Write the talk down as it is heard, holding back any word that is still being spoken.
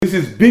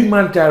This is Big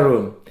Man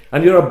Tyrone,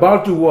 and you're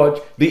about to watch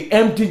the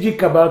MTG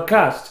Cabal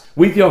Cast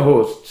with your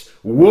hosts,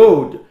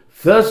 Woad,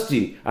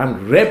 Thirsty,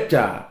 and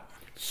Reptar.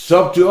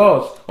 Sub to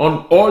us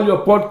on all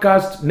your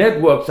podcast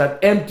networks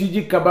at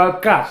MTG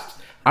Cabal Cast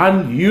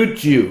and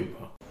YouTube.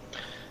 All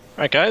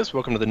right, guys,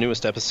 welcome to the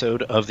newest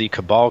episode of the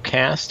Cabal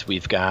Cast.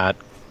 We've got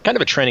kind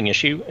of a trending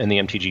issue in the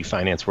MTG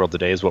finance world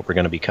today is what we're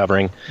going to be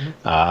covering.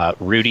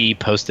 Rudy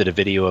posted a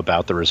video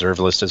about the reserve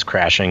list is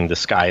crashing, the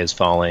sky is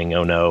falling,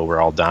 oh no, we're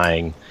all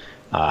dying.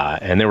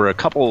 And there were a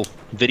couple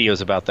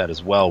videos about that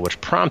as well, which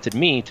prompted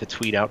me to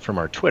tweet out from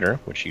our Twitter,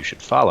 which you should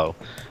follow,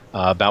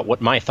 about what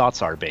my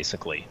thoughts are,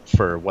 basically,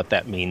 for what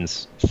that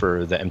means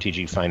for the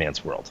MTG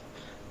finance world.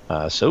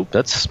 So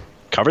let's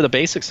cover the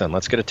basics then.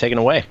 Let's get it taken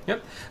away.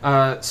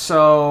 Yep.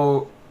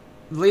 So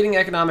leading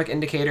economic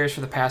indicators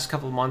for the past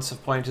couple of months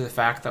have pointed to the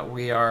fact that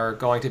we are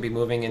going to be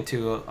moving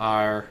into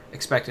our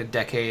expected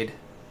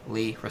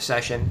decade-ly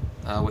recession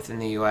within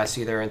the U.S.,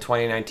 either in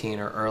 2019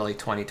 or early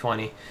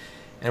 2020.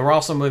 And we're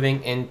also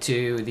moving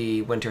into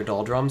the winter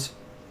doldrums,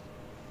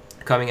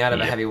 coming out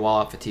of a heavy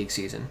wall-up fatigue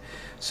season.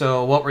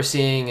 So what we're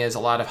seeing is a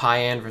lot of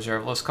high-end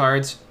reserve list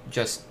cards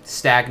just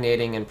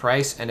stagnating in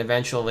price and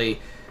eventually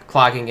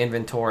clogging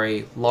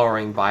inventory,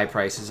 lowering buy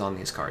prices on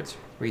these cards.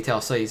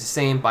 Retail stays the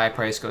same, buy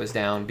price goes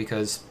down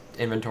because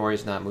inventory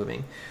is not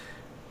moving.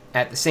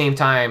 At the same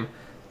time,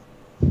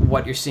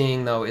 what you're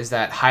seeing, though, is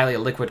that highly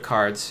liquid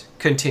cards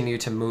continue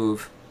to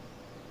move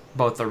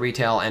both the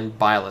retail and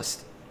buy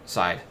list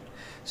side.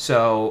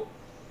 So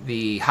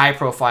the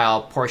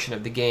high-profile portion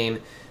of the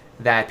game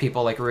that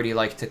people like Rudy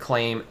like to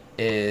claim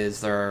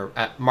is their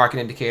market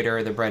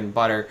indicator, their bread and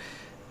butter,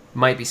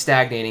 might be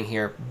stagnating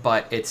here,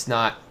 but it's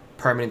not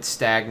permanent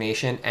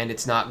stagnation, and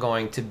it's not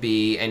going to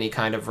be any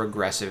kind of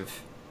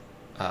regressive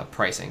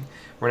pricing.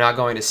 We're not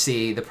going to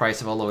see the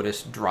price of a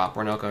Lotus drop.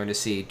 We're not going to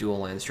see dual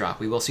lands drop.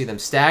 We will see them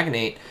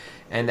stagnate,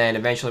 and then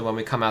eventually when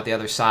we come out the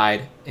other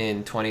side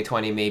in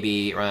 2020,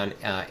 maybe around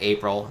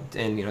April,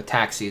 in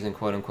tax season,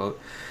 quote unquote,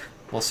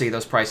 we'll see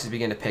those prices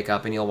begin to pick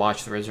up, and you'll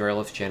watch the reserve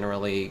list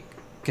generally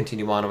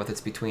continue on with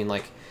its between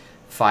like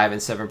 5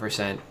 and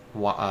 7%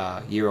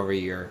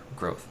 year-over-year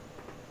growth.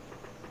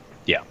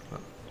 Yeah.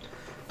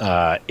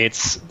 And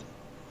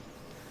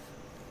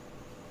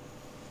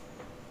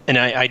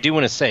I do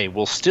want to say,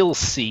 we'll still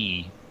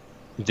see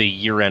the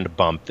year-end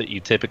bump that you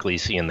typically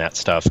see in that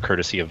stuff,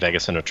 courtesy of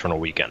Vegas and Eternal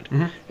Weekend.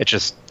 Mm-hmm. It's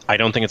just, I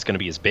don't think it's going to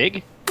be as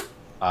big,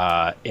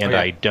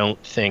 I don't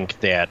think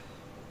that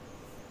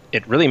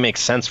it really makes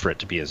sense for it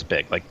to be as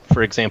big. Like,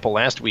 for example,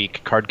 last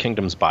week, Card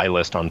Kingdom's buy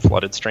list on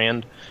Flooded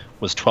Strand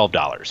was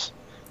 $12,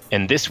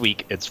 and this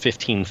week it's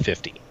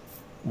 $15.50.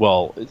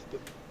 Well,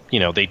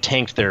 they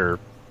tanked their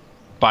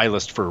buy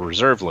list for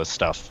reserve list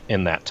stuff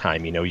in that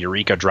time.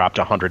 Eureka dropped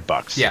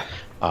 $100. Yeah.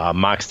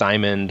 Mox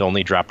Diamond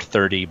only dropped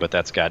 30, but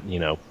that's got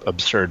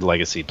absurd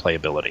legacy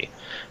playability.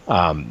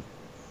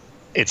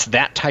 It's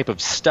that type of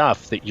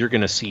stuff that you're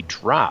going to see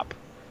drop,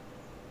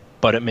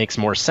 but it makes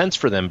more sense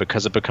for them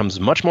because it becomes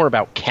much more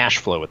about cash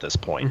flow at this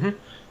point. Mm-hmm.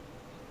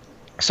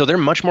 So they're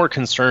much more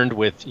concerned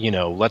with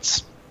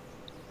let's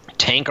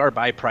tank our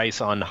buy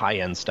price on high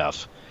end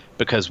stuff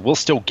because we'll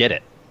still get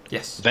it.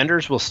 Yes.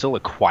 Vendors will still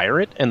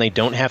acquire it, and they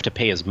don't have to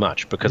pay as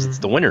much because it's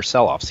the winter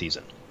sell-off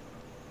season.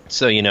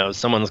 So,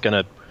 someone's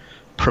going to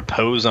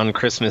propose on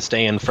Christmas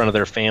Day in front of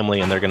their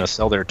family, and they're going to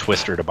sell their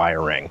Twister to buy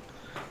a ring.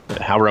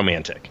 How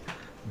romantic.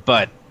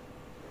 But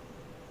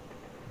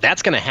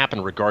that's going to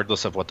happen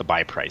regardless of what the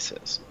buy price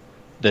is.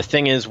 The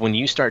thing is, when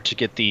you start to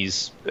get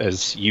these,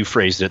 as you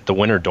phrased it, the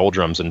winter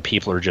doldrums, and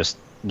people are just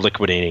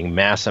liquidating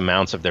mass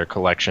amounts of their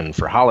collection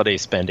for holiday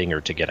spending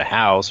or to get a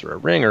house or a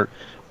ring or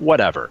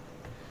whatever,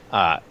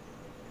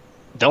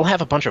 they'll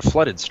have a bunch of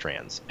flooded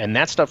strands, and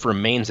that stuff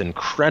remains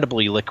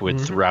incredibly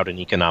liquid throughout an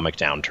economic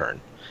downturn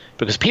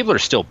because people are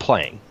still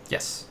playing.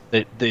 Yes.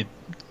 The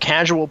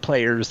casual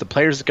players, the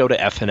players that go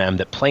to F&M,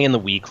 that play in the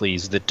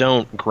weeklies, that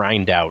don't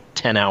grind out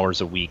 10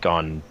 hours a week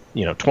on,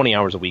 20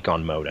 hours a week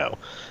on Moto,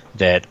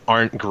 that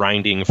aren't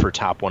grinding for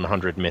top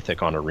 100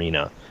 Mythic on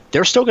Arena,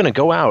 they're still going to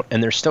go out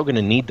and they're still going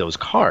to need those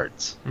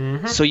cards.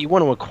 Mm-hmm. So you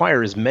want to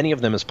acquire as many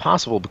of them as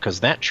possible because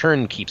that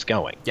churn keeps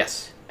going.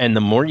 Yes. And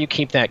the more you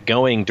keep that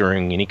going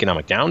during an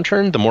economic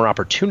downturn, the more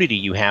opportunity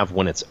you have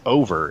when it's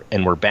over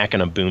and we're back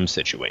in a boom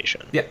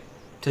situation. Yeah,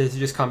 to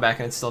just come back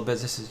and it's still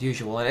business as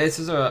usual. And this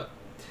is a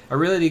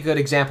really good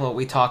example of what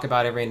we talk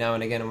about every now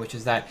and again, which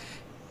is that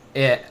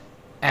it,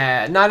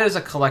 not as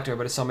a collector,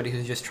 but as somebody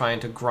who's just trying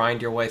to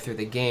grind your way through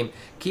the game,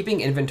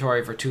 keeping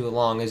inventory for too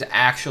long is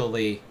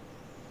actually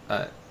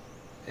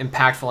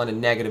impactful in a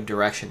negative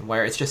direction,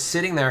 where it's just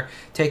sitting there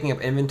taking up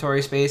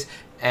inventory space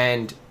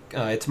and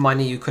it's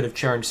money you could have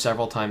churned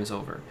several times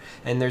over.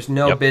 And there's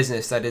no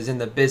business that is in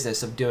the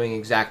business of doing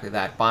exactly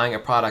that, buying a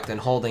product and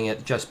holding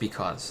it just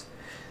because.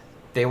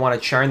 They want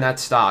to churn that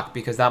stock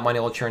because that money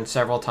will churn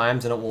several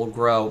times and it will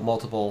grow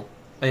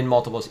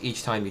multiples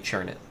each time you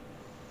churn it.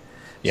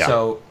 Yeah.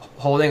 So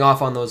holding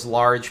off on those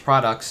large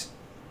products,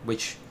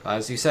 which,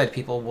 as you said,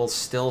 people will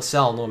still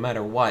sell no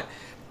matter what,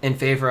 in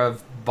favor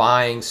of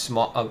buying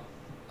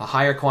a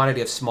higher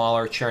quantity of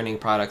smaller churning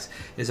products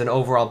is an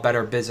overall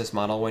better business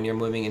model when you're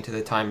moving into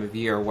the time of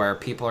year where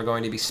people are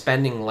going to be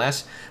spending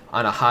less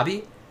on a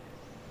hobby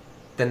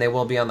than they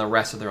will be on the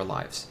rest of their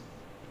lives.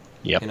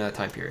 Yep. In that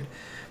time period.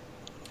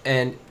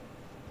 And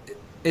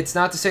it's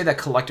not to say that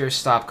collectors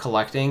stop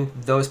collecting.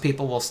 Those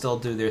people will still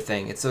do their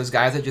thing. It's those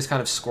guys that just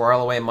kind of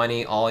squirrel away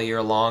money all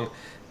year long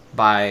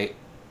by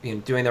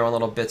doing their own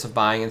little bits of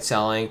buying and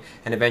selling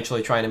and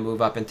eventually trying to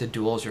move up into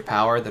duels or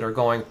power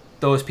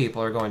those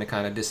people are going to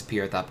kind of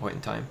disappear at that point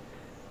in time.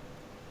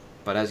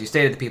 But as you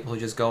stated, the people who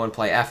just go and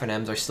play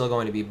F&Ms are still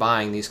going to be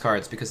buying these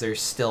cards because they're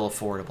still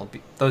affordable.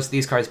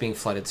 These cards being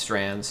Flooded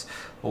Strands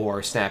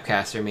or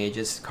Snapcaster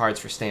Mages, cards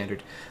for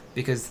Standard.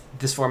 Because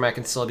this format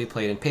can still be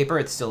played in paper,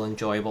 it's still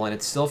enjoyable, and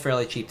it's still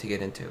fairly cheap to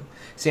get into.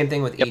 Same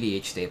thing with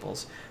EDH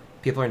staples.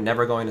 People are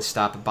never going to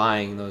stop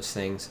buying those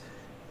things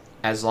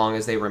as long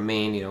as they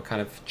remain,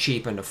 kind of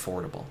cheap and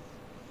affordable.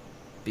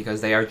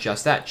 Because they are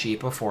just that,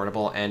 cheap,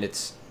 affordable, and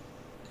it's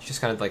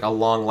just kind of like a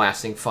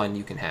long-lasting fun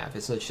you can have.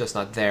 It's just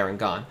not there and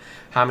gone.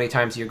 How many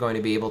times are you going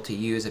to be able to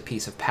use a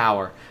piece of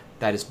power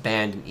that is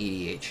banned in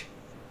EDH?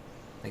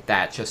 Like,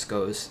 that just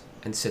goes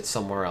and sits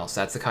somewhere else.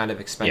 That's the kind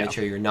of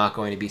expenditure you're not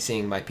going to be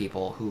seeing by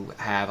people who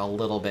have a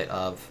little bit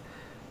of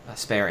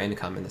spare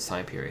income in this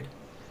time period.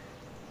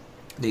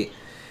 And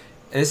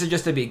this is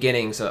just the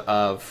beginnings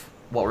of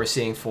what we're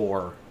seeing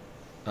for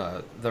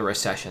the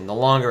recession. The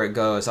longer it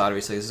goes,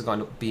 obviously, this is going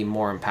to be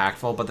more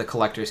impactful, but the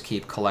collectors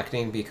keep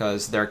collecting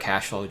because their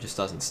cash flow just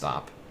doesn't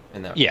stop.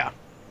 Yeah.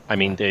 I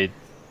mean,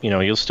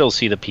 you'll still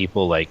see the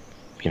people like,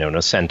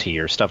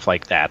 Nocenti or stuff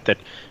like that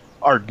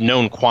are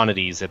known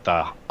quantities at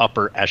the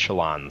upper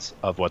echelons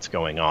of what's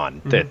going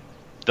on, that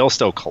they'll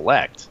still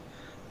collect,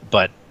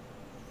 but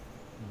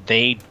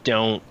they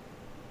don't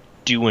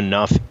do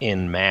enough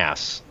in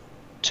mass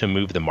to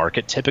move the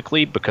market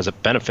typically because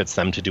it benefits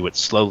them to do it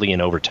slowly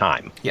and over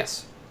time.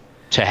 Yes.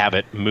 To have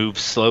it move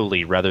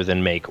slowly rather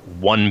than make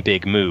one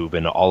big move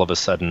and all of a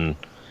sudden,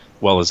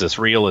 well, is this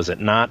real? Is it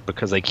not?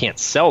 Because they can't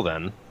sell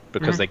then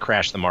because they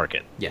crash the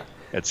market. Yeah.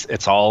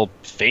 It's all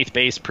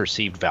faith-based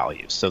perceived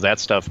values. So that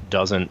stuff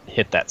doesn't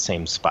hit that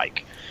same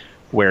spike.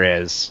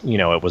 Whereas,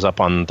 it was up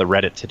on the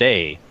Reddit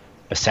today,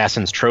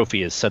 Assassin's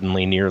Trophy is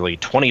suddenly nearly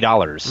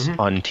 $20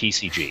 on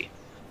TCG.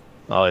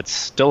 Well, it's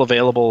still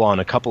available on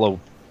a couple of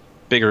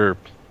bigger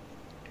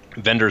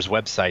vendors'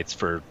 websites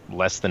for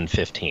less than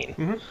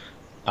 15.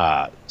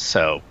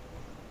 So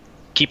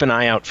keep an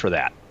eye out for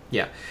that.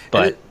 Yeah.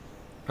 But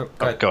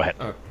go ahead.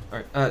 Oh,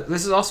 all right.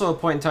 This is also a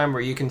point in time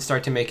where you can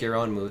start to make your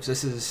own moves.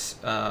 This is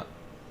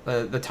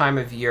the time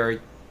of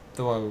year,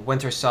 the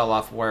winter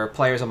sell-off, where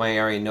players in my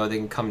area know they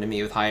can come to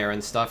me with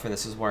higher-end stuff, and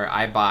this is where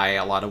I buy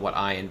a lot of what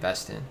I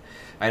invest in.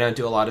 I don't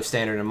do a lot of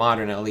Standard and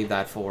Modern. I'll leave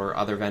that for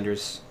other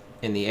vendors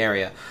in the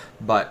area.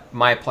 But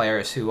my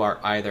players who are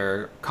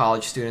either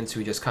college students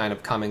who just kind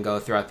of come and go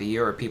throughout the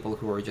year, or people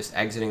who are just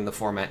exiting the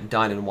format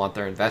done and want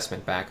their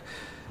investment back,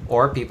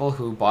 or people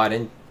who bought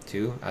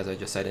into, as I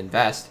just said,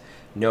 invest,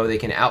 know they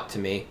can out to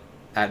me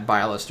at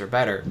buy list or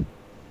better.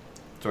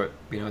 So,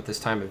 at this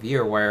time of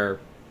year where,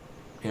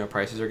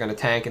 prices are going to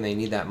tank and they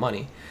need that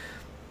money.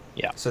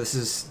 Yeah. So this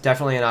is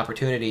definitely an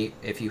opportunity,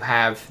 if you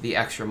have the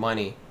extra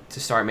money, to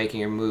start making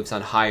your moves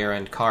on higher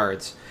end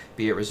cards,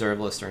 be it reserve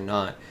list or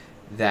not,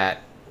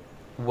 that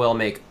will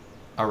make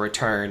a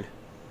return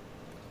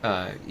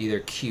either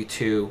Q2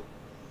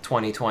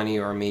 2020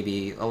 or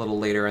maybe a little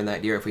later in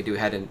that year if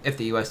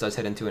the US does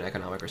head into an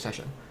economic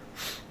recession.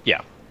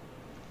 Yeah.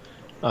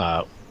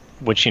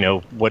 What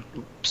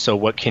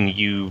can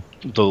you,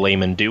 the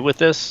layman, do with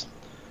this?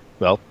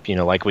 Well,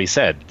 like we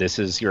said, this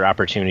is your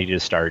opportunity to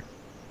start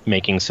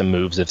making some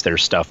moves if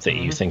there's stuff that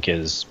you think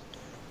is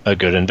a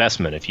good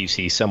investment. If you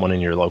see someone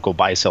in your local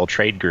buy-sell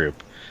trade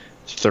group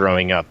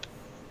throwing up,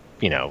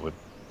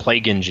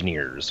 Plague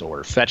Engineers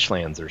or Fetch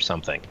Lands or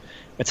something,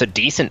 it's a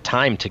decent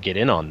time to get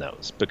in on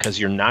those because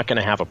you're not going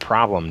to have a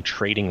problem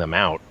trading them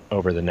out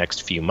over the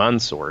next few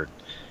months or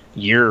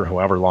year,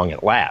 however long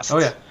it lasts. Oh,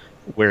 yeah.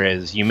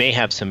 Whereas you may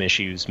have some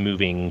issues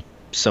moving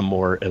some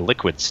more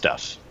illiquid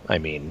stuff. I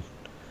mean,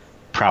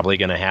 probably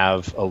going to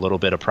have a little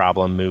bit of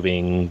problem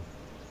moving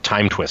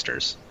Time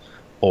Twisters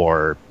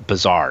or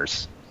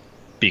Bazaars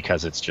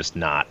because it's just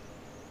not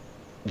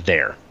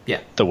there.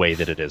 Yeah. The way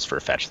that it is for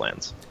Fetch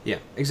Lands. Yeah,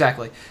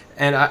 exactly.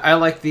 And I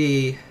like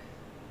the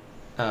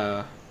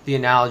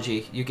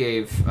analogy you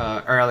gave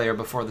earlier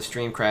before the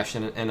stream crashed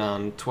and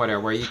on Twitter,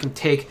 where you can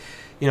take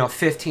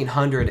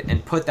 1,500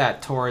 and put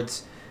that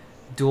towards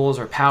duels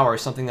or power,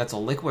 something that's a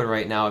liquid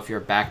right now if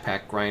you're a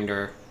backpack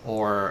grinder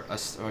or a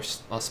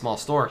small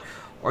store,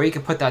 or you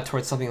can put that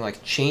towards something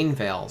like chain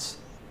veils.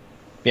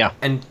 Yeah.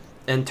 And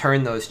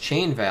turn those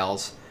chain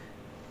veils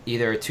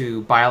either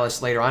to buy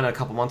list later on in a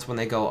couple months when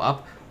they go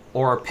up,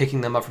 or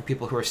picking them up from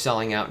people who are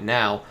selling out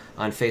now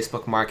on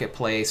Facebook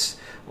Marketplace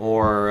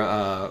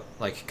or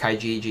like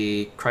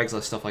Kijiji,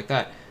 Craigslist, stuff like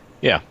that.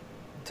 Yeah.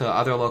 To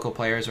other local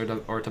players or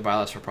to buy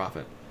less for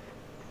profit.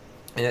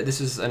 And this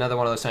is another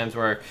one of those times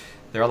where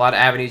there are a lot of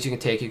avenues you can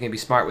take. You can be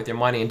smart with your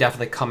money and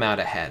definitely come out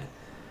ahead.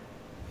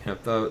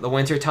 The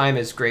winter time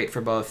is great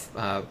for both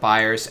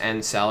buyers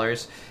and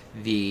sellers.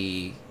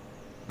 The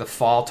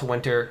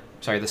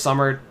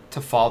summer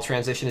to fall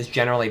transition is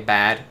generally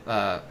bad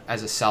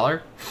as a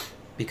seller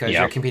because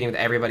you're competing with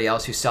everybody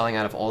else who's selling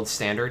out of old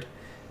standard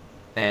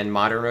and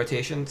modern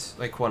rotations,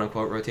 like quote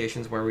unquote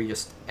rotations, where we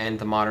just end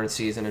the modern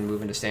season and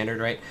move into standard,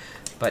 right?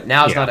 But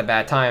now is not a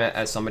bad time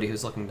as somebody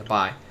who's looking to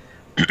buy.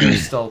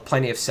 There's still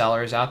plenty of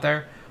sellers out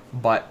there,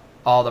 but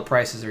all the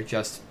prices are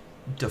just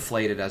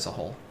deflated as a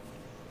whole.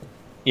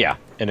 Yeah,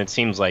 and it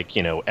seems like,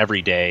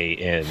 every day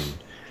in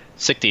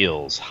sick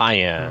deals,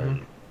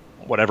 high-end,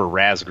 whatever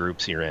Raz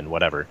groups you're in,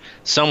 whatever,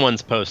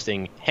 someone's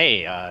posting,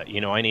 hey,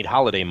 I need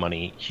holiday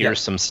money, here's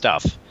some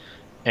stuff.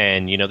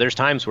 And, there's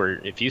times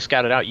where if you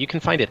scout it out, you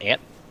can find it at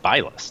buy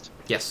list.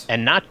 Yes.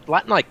 And not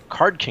like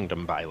Card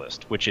Kingdom buy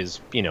list, which is,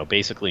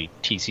 basically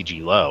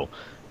TCG low,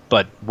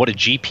 but what a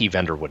GP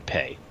vendor would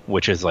pay,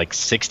 which is like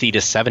 60 to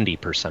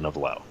 70% of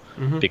low.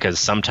 Because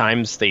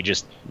sometimes they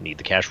just need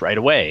the cash right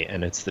away,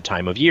 and it's the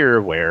time of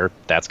year where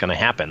that's going to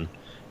happen,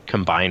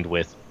 combined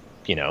with,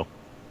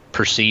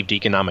 perceived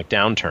economic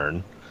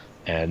downturn,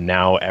 and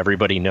now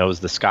everybody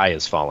knows the sky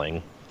is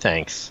falling.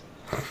 Thanks.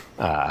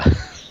 And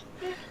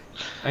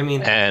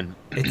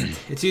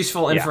it's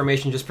useful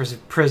information just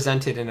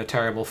presented in a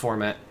terrible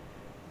format.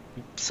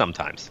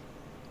 Sometimes.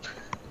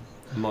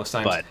 Most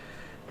times. But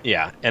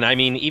yeah, and I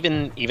mean,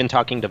 even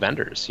talking to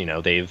vendors,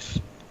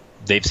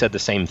 they've said the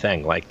same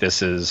thing. Like,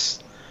 this is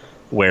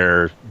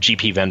where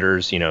GP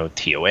vendors,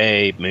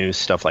 TOA, Moose,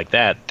 stuff like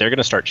that, they're going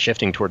to start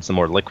shifting towards the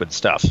more liquid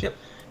stuff. Yep.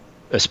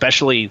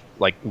 Especially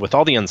like with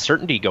all the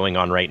uncertainty going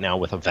on right now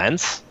with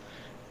events,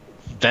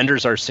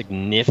 vendors are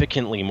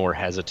significantly more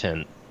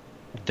hesitant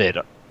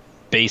that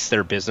base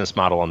their business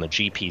model on the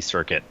GP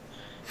circuit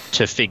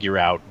to figure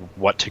out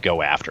what to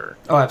go after.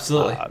 Oh,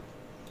 absolutely.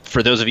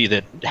 For those of you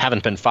that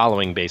haven't been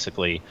following,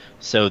 basically,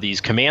 so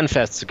these Command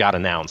Fests got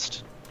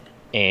announced,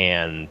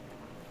 and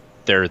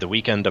they're the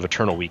weekend of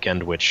Eternal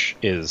Weekend, which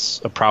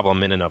is a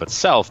problem in and of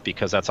itself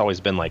because that's always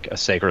been like a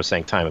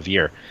sacrosanct time of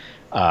year.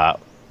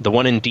 The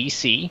one in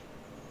DC,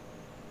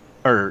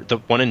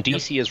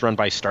 is run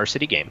by Star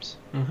City Games.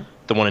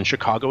 The one in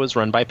Chicago is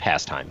run by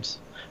Pastimes.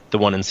 The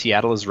one in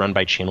Seattle is run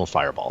by Channel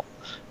Fireball.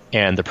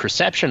 And the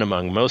perception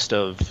among most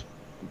of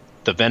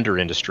the vendor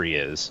industry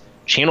is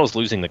Channel's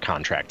losing the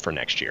contract for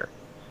next year,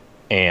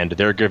 and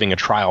they're giving a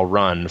trial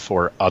run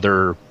for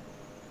other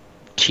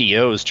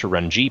TOs to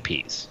run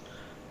GPs.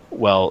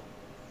 Well,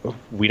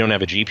 we don't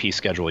have a GP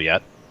schedule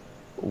yet.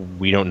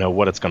 We don't know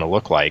what it's going to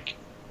look like.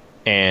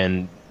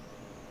 And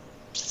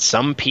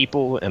some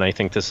people, and I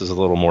think this is a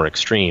little more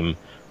extreme,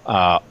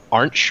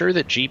 aren't sure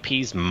that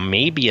GPs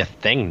may be a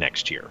thing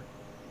next year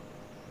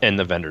in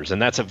the vendors.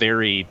 And that's a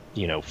very,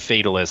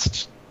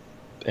 fatalist,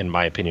 in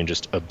my opinion,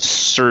 just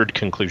absurd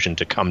conclusion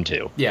to come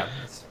to. Yeah.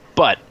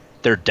 But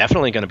they're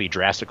definitely going to be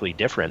drastically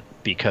different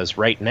because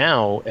right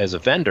now, as a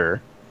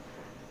vendor,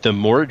 the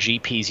more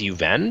GPs you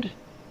vend,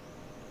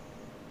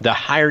 the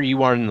higher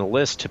you are in the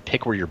list to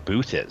pick where your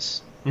booth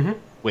is,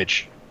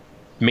 which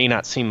may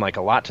not seem like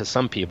a lot to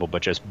some people,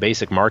 but just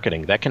basic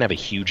marketing, that can have a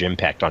huge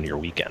impact on your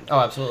weekend. Oh,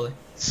 absolutely.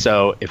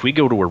 So if we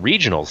go to a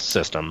regional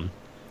system,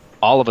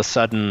 all of a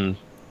sudden,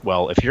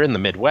 well, if you're in the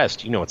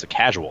Midwest, it's a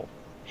casual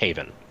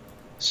haven.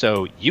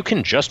 So you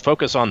can just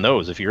focus on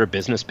those if you're a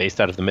business based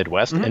out of the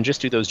Midwest and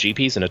just do those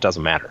GPs and it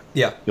doesn't matter.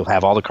 Yeah. You'll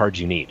have all the cards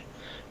you need.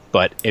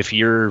 But if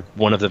you're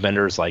one of the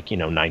vendors like,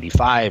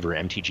 95 or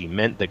MTG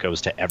Mint that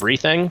goes to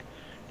everything,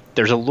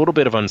 there's a little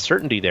bit of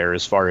uncertainty there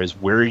as far as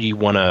where you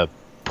want to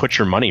put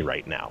your money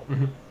right now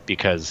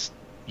because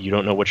you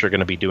don't know what you're going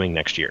to be doing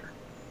next year.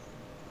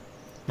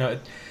 No,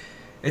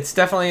 it's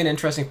definitely an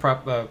interesting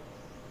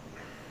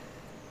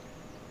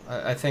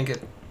I think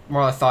it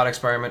more a thought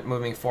experiment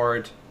moving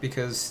forward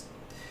because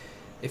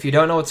if you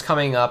don't know what's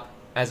coming up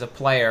as a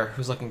player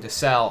who's looking to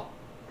sell,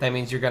 that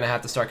means you're going to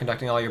have to start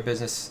conducting all your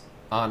business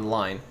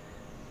online.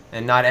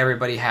 And not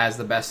everybody has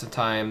the best of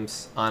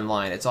times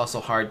online. It's also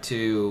hard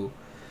to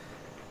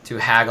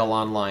haggle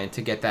online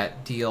to get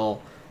that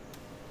deal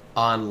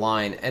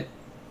online. And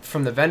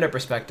from the vendor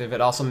perspective,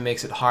 it also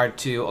makes it hard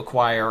to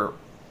acquire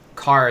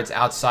cards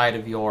outside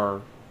of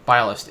your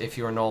buy list if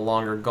you're no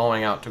longer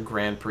going out to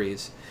Grand Prix.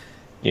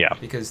 Yeah.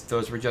 Because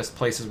those were just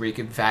places where you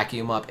could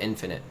vacuum up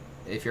infinite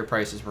if your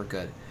prices were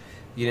good.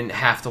 You didn't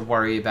have to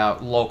worry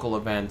about local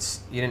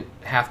events. You didn't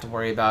have to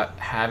worry about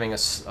having an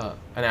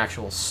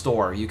actual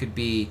store. You could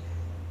be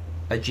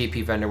a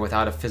GP vendor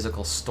without a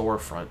physical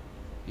storefront.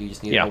 You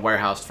just needed a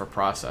warehouse for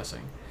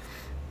processing.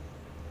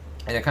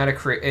 And it kind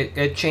of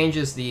it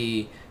changes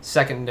the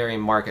secondary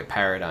market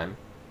paradigm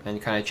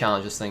and kind of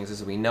challenges things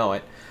as we know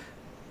it.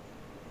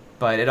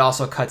 But it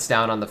also cuts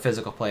down on the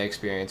physical play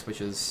experience, which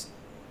is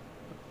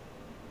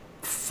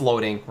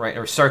floating, right,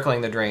 or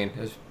circling the drain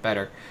is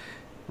better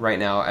right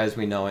now as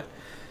we know it.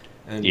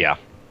 And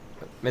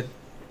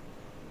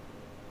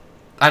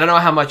I don't know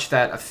how much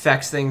that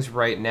affects things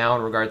right now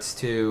in regards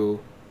to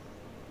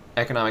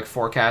economic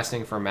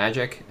forecasting for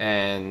Magic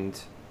and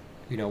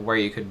where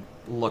you could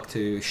look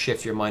to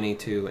shift your money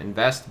to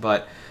invest,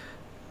 but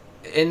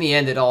in the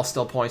end, it all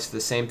still points to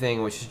the same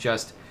thing, which is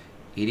just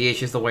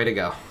EDH is the way to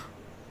go.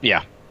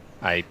 Yeah,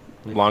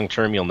 long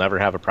term you'll never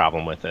have a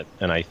problem with it,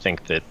 and I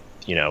think that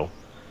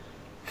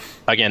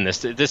again,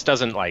 this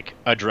doesn't like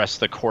address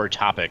the core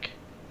topic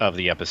of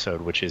the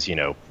episode, which is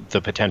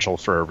the potential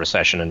for a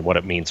recession and what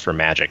it means for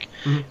Magic.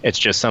 Mm-hmm. It's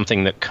just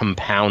something that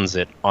compounds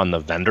it on the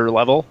vendor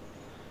level,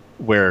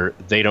 where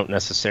they don't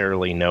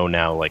necessarily know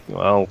now, like,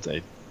 well,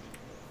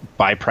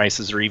 buy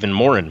prices are even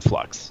more in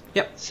flux.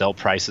 Yep. Sell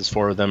prices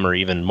for them are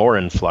even more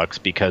in flux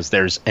because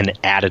there's an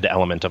added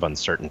element of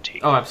uncertainty.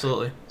 Oh,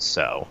 absolutely.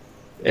 So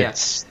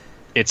it's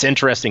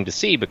interesting to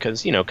see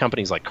because,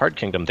 companies like Card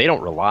Kingdom, they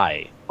don't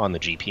rely on the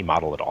GP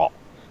model at all.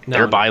 No,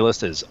 their buy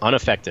list is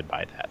unaffected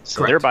by that. So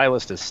Correct. Their buy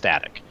list is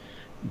static.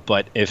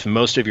 But if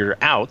most of your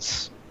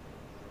outs,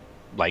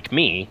 like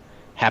me,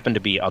 happen to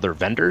be other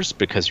vendors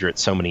because you're at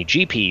so many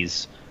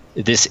GPs,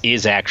 this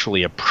is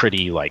actually a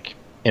pretty,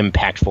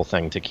 impactful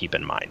thing to keep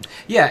in mind.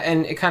 Yeah,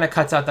 and it kind of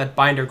cuts out that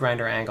binder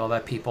grinder angle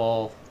that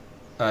people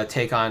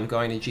take on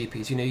going to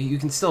GPs. You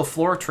can still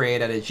floor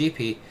trade at a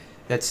GP.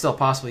 That's still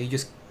possible. You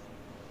just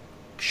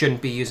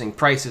shouldn't be using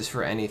prices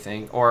for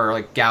anything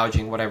or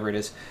gouging, whatever it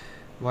is,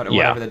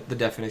 whatever the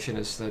definition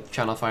is that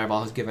Channel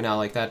Fireball has given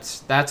out.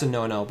 That's a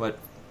no-no. But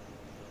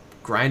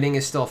grinding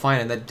is still fine,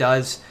 and that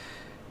does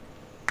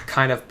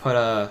kind of put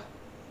a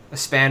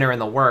spanner in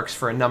the works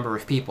for a number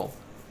of people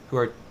who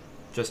are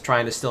just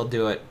trying to still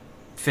do it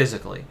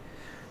physically.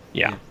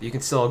 Yeah. You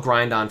can still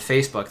grind on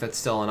Facebook. That's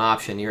still an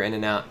option. You're in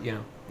and out.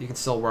 You can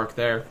still work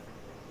there.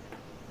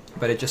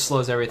 But it just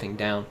slows everything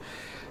down.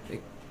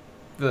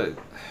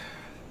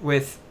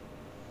 With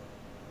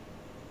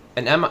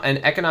an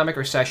economic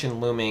recession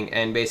looming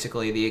and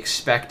basically the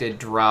expected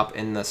drop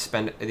in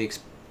the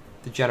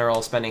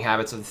general spending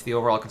habits of the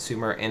overall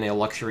consumer in a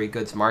luxury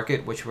goods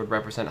market, which would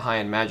represent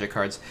high-end Magic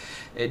cards,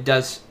 it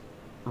does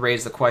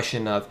raise the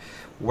question of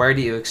where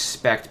do you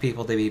expect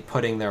people to be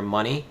putting their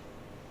money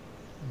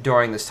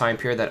during this time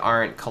period that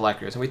aren't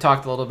collectors. And we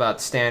talked a little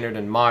about standard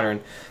and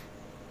modern,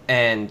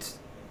 and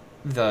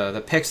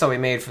the picks that we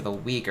made for the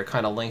week are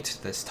kind of linked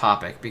to this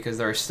topic because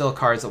there are still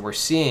cards that we're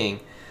seeing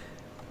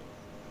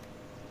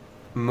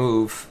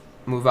move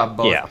up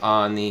both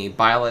on the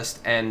buy list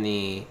and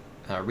the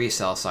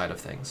resale side of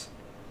things.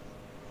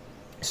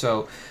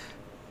 So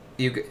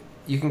you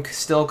can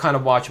still kind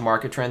of watch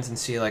market trends and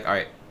see all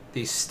right,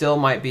 these still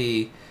might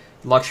be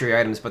luxury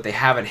items, but they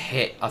haven't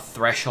hit a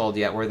threshold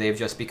yet where they've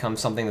just become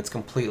something that's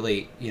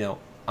completely,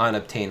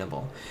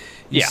 unobtainable.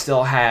 You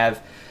still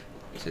have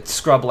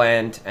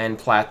Scrubland and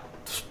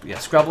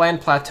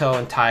Scrubland, Plateau,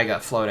 and Taiga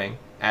floating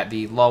at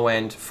the low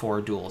end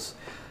for duels.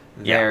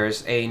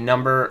 There's a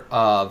number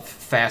of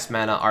fast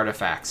mana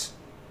artifacts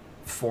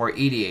for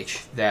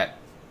EDH that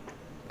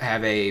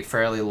have a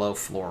fairly low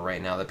floor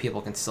right now that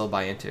people can still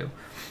buy into.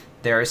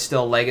 There are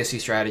still legacy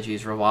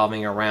strategies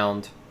revolving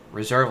around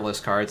reserve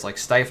list cards like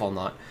Stifle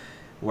Knot,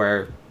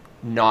 where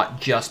Knot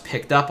just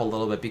picked up a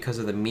little bit because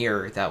of the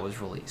mirror that was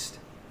released.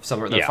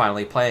 They're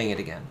finally playing it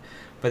again.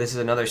 But this is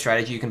another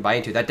strategy you can buy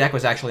into. That deck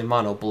was actually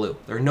mono blue.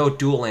 There are no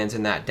dual lands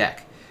in that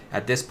deck.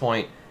 At this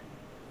point,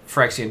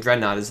 Phyrexian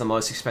Dreadnought is the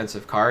most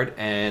expensive card,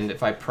 and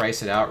if I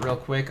price it out real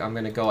quick, I'm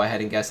going to go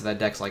ahead and guess that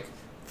deck's $300,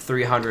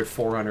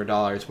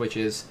 $400, which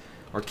is,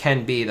 or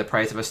can be, the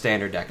price of a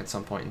standard deck at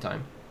some point in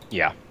time.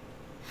 Yeah.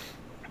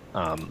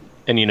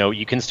 And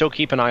you can still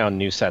keep an eye on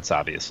new sets,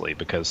 obviously,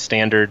 because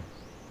standard,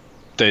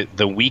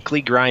 the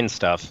weekly grind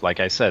stuff, like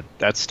I said,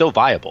 that's still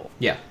viable.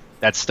 Yeah.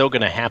 That's still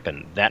going to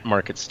happen. That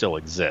market still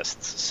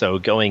exists. So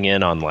going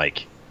in on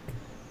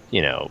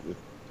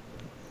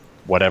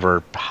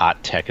whatever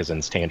hot tech is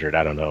in standard,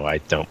 I don't know. I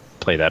don't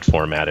play that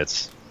format.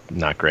 It's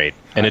not great.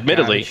 And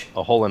admittedly,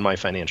 a hole in my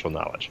financial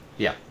knowledge.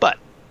 Yeah. But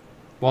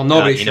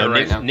nobody's sure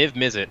right now. Niv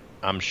Mizzet,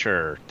 I'm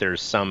sure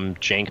there's some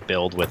jank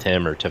build with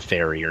him or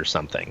Teferi or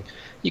something.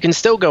 You can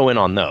still go in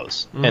on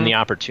those, and the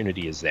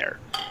opportunity is there.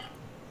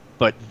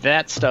 But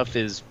that stuff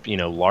is,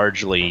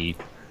 largely,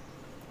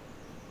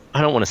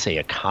 I don't want to say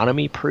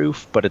economy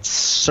proof, but it's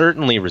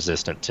certainly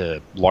resistant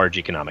to large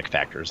economic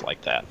factors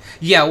like that.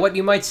 Yeah, what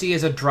you might see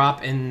is a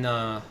drop in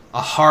a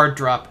hard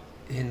drop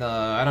in the,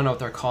 I don't know what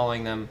they're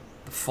calling them,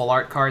 the full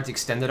art cards,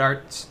 extended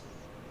arts.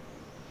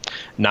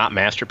 Not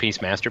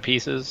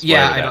masterpieces.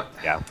 Yeah,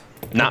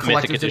 Not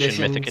Mythic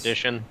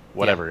Edition,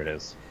 whatever it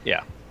is.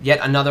 Yeah. Yet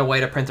another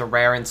way to print a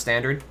rare in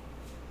standard.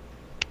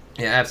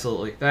 Yeah,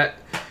 absolutely.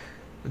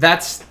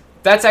 That's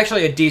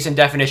actually a decent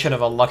definition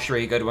of a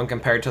luxury good when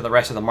compared to the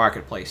rest of the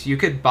marketplace. You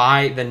could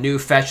buy the new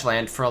fetch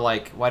land for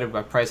what did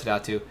I price it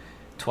out to?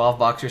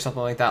 $12 or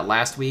something like that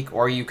last week,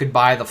 or you could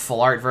buy the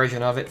full art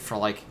version of it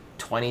for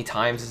 20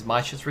 times as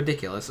much. It's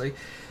ridiculous.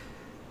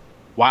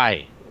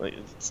 Why?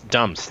 It's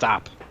dumb.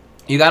 Stop.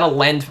 You got to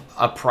lend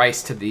a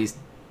price to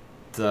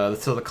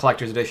the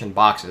collector's edition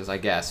boxes, I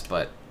guess,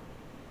 but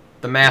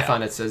the math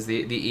on it says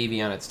the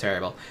EV on it's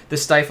terrible. The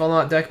Stifle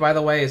Knot deck, by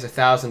the way, is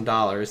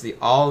 $1,000.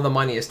 All of the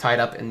money is tied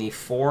up in the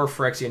 4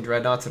 Phyrexian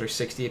Dreadnoughts that are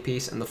 $60 a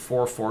piece and the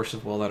 4 Force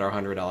of Will that are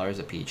 $100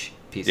 a piece.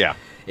 Yeah.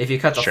 If you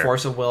cut the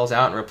Force of Wills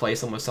out and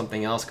replace them with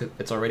something else, 'cause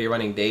it's already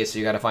running days, so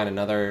you got to find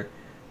another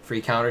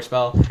free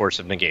counterspell. Force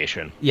of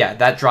Negation. Yeah,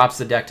 that drops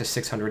the deck to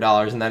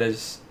 $600, and that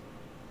is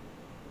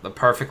a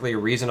perfectly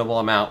reasonable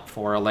amount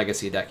for a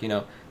Legacy deck. You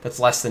know, that's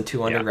less than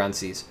 2 Underground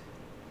Seas,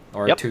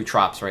 or 2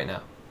 Trops right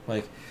now.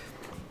 Like,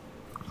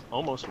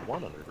 almost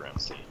 1 Underground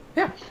Sea.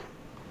 Yeah.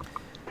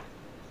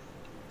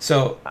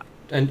 So,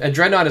 and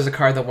Dreadnought is a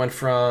card that went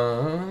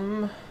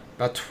from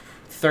about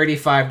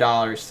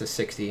 $35 to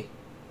 $60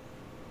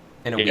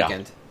 in a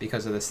weekend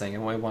because of this thing. It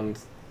only won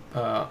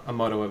a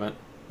Moto event,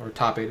 or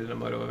top 8 at a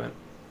Moto event.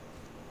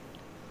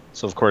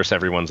 So, of course,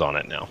 everyone's on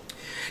it now.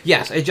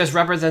 Yes, it just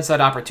represents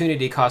that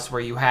opportunity cost where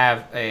you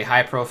have a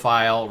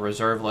high-profile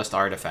reserve list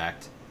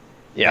artifact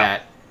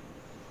that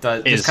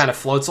just kind of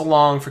floats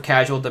along for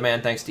casual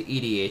demand thanks to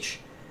EDH,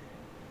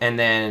 and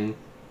then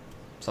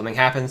something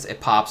happens,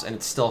 it pops, and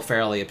it's still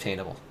fairly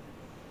obtainable.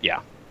 Yeah.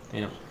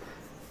 You know,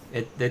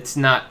 it's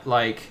not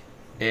like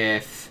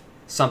if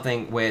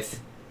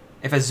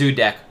a Zoo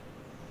deck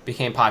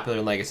became popular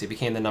in Legacy,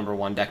 became the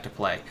 #1 deck to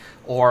play,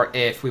 or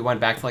if we went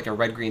back to like a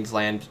red-green's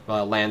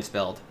lands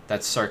build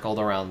that's circled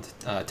around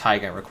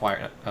Taiga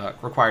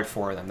required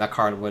 4 of them. That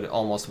card would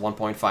almost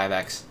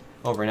 1.5x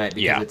overnight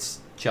because it's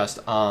just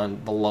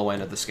on the low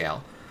end of the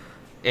scale.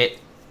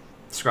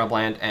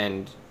 Scrubland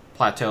and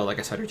Plateau, like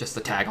I said, are just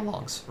the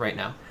tag-alongs right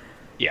now.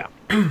 Yeah.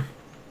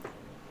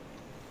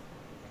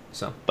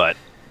 So, but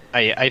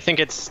I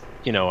think it's,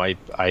 you know,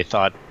 I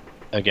thought,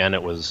 again,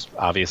 it was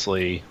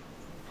obviously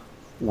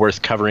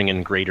worth covering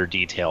in greater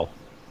detail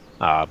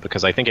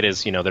because I think it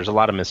is, you know, there's a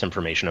lot of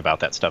misinformation about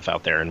that stuff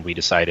out there, and we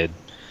decided,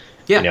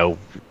 you know,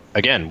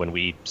 again, when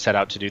we set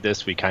out to do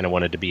this, we kind of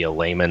wanted to be a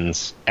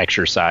layman's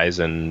exercise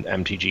in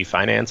MTG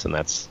finance, and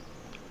that's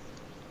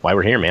why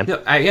we're here, man.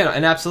 Yeah,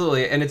 and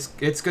absolutely, and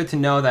it's good to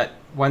know that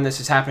when this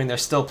is happening,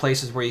 there's still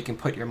places where you can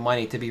put your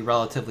money to be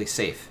relatively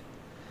safe.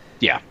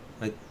 Yeah.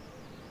 Like,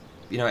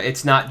 you know,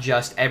 it's not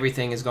just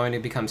everything is going to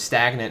become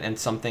stagnant and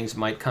some things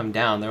might come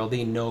down. There will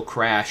be no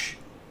crash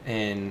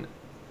in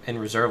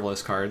reserve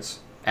list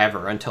cards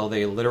ever until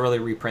they literally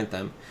reprint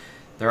them.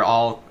 They're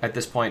all, at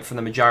this point, for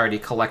the majority,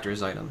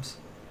 collector's items.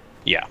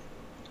 Yeah.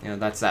 You know,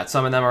 that's that.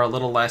 Some of them are a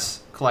little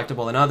less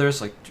collectible than others.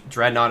 Like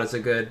Dreadnought is a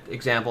good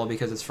example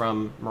because it's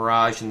from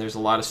Mirage, and there's a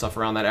lot of stuff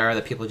around that era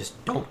that people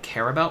just don't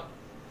care about.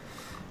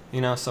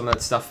 You know, some of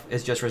that stuff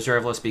is just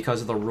reserve list because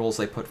of the rules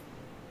they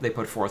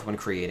put forth when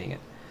creating it.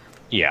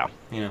 Yeah.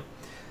 You know,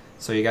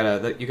 so you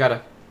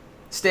gotta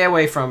stay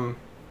away from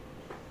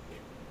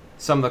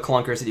some of the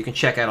clunkers that you can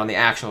check out on the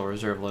actual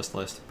reserve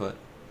list, but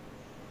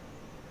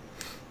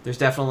there's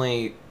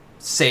definitely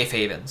safe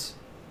havens.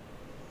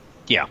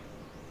 Yeah.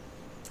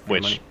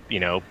 Which, you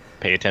know,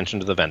 pay attention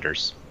to the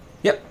vendors.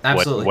 Yep,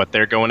 absolutely. What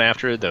they're going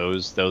after,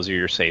 those are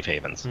your safe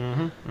havens.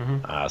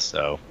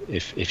 So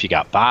if you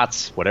got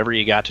bots, whatever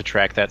you got to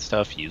track that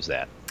stuff, use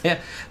that. Yeah.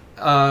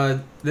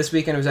 This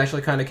weekend it was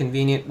actually kind of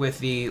convenient with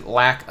the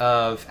lack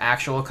of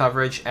actual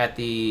coverage at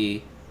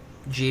the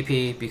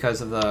GP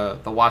because of the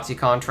WotC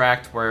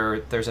contract where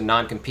there's a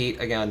non-compete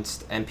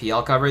against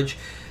MPL coverage.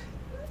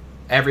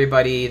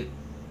 Everybody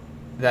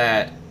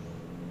that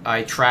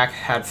I track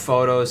had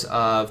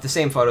the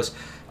same photos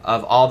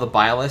of all the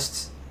buy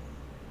lists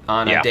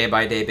on a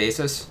day-by-day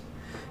basis.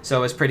 So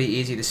it was pretty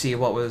easy to see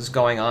what was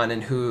going on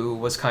and who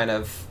was kind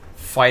of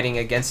fighting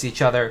against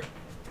each other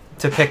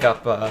to pick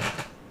up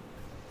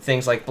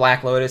things like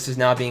Black Lotus is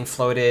now being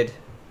floated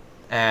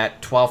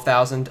at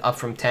 12,000, up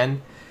from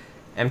 10.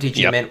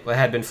 MTG Mint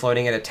had been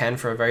floating it at 10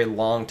 for a very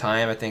long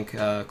time, I think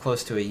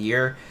close to a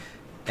year.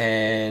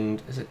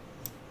 And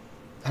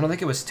I don't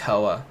think it was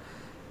Toa.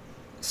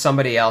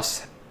 Somebody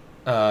else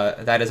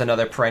that is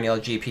another perennial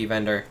GP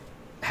vendor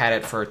had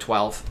it for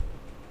 12.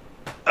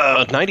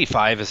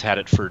 95 has had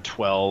it for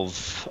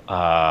 12.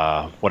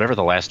 Whatever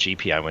the last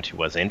GP I went to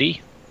was,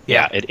 Indy?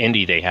 Yeah, at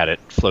Indy they had it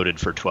floated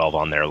for 12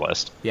 on their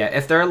list. Yeah,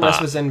 if their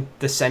list was in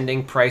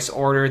descending price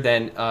order,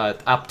 then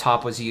up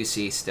top was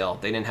UC still.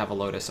 They didn't have a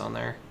Lotus on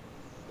there.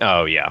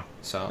 Oh, yeah.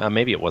 So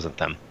maybe it wasn't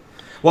them.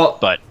 Well,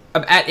 but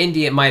at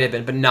Indy it might have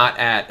been, but not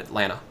at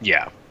Atlanta.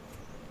 Yeah.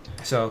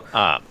 So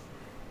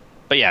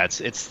but yeah,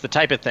 it's the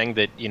type of thing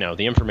that, you know,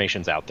 the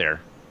information's out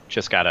there.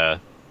 Just gotta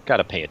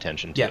pay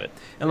attention to it.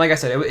 And like I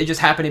said, it just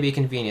happened to be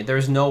convenient.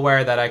 There's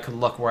nowhere that I could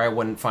look where I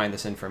wouldn't find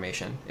this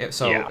information. It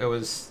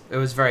was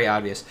very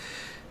obvious.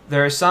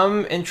 There are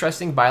some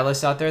interesting buy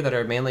lists out there that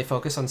are mainly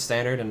focused on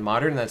standard and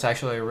modern, and that's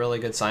actually a really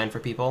good sign for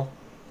people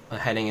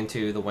heading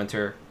into the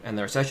winter and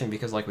the recession,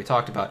 because like we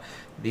talked about,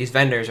 these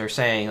vendors are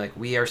saying, like,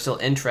 we are still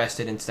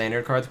interested in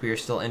standard cards, we are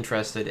still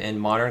interested in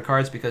modern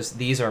cards, because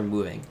these are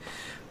moving.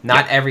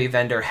 Not every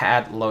vendor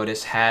had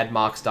Lotus, had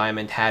Mox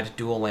Diamond, had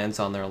dual lands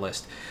on their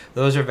list.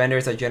 Those are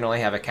vendors that generally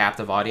have a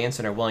captive audience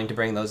and are willing to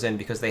bring those in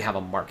because they have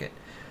a market.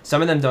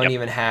 Some of them don't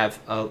even have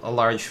a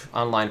large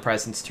online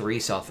presence to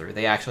resell through.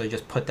 They actually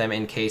just put them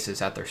in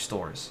cases at their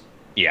stores.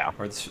 Yeah.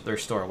 Or their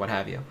store, what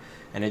have you.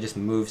 And it just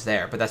moves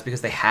there. But that's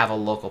because they have a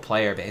local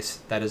player base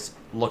that is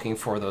looking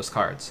for those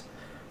cards.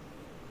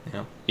 You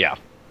know? Yeah.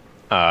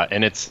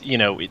 And it's, you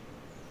know,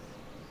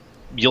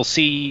 you'll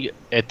see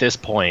at this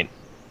point,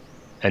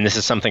 and this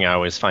is something I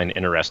always find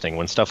interesting,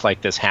 when stuff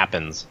like this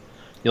happens,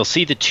 you'll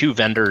see the two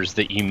vendors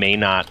that you may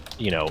not,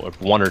 or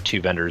one or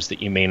two vendors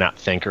that you may not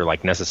think are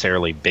like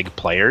necessarily big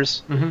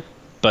players,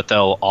 but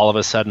they'll all of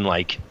a sudden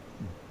like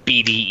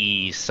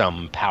BDE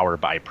some power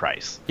buy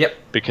price. Yep.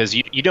 Because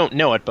you don't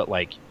know it, but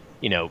like,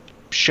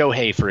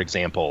 Shohei, for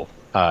example,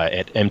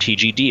 at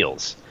MTG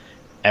Deals,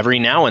 every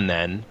now and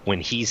then when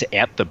he's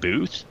at the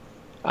booth,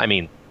 I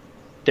mean,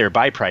 their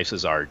buy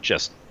prices are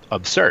just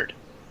absurd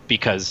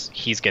because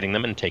he's getting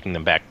them and taking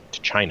them back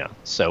to China.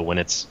 So when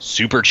it's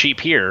super cheap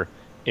here,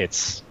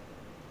 it's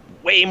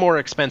way more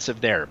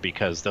expensive there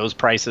because those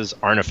prices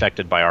aren't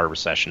affected by our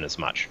recession as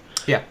much.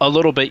 Yeah. A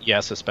little bit,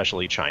 yes,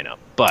 especially China,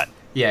 but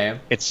yeah.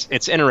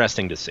 It's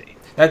interesting to see.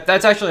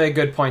 That's actually a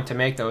good point to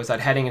make, though, is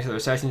that heading into the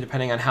recession,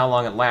 depending on how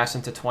long it lasts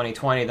into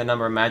 2020, the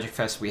number of Magic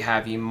Fests we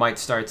have, you might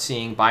start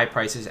seeing buy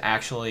prices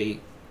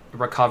actually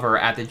recover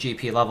at the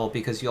GP level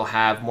because you'll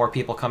have more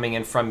people coming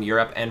in from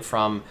Europe and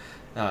from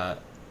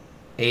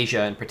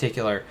Asia in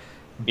particular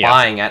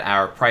buying at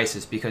our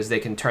prices because they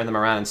can turn them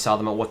around and sell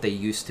them at what they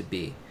used to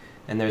be.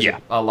 And there's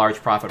a large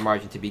profit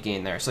margin to be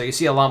gained there. So you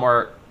see a lot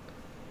more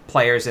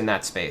players in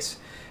that space.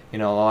 A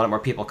lot more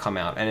people come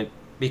out. And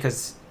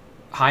because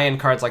high-end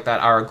cards like that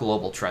are a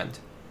global trend.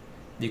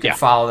 You can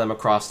follow them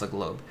across the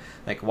globe.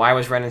 Like, why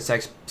was Ren and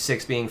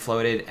 6 being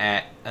floated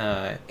at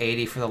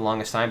 80 for the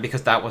longest time?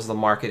 Because that was the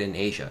market in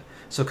Asia.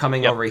 So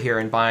coming over here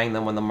and buying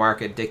them when the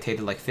market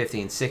dictated like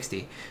 50 and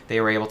 60,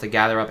 they were able to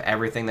gather up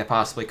everything they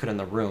possibly could in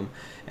the room.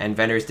 And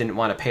vendors didn't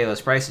want to pay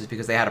those prices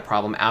because they had a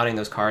problem outing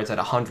those cards at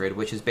 100,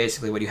 which is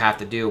basically what you have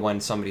to do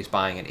when somebody's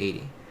buying at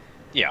 80.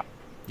 Yeah.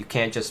 You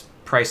can't just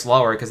price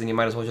lower because then you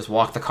might as well just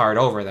walk the card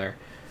over there.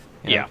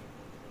 Yeah.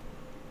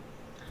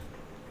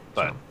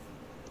 But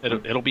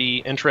it'll be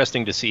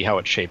interesting to see how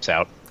it shapes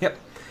out. Yep.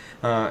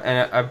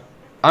 And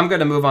I'm going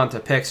to move on to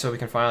picks so we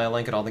can finally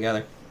link it all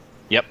together.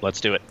 Yep,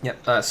 let's do it.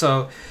 Yep.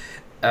 So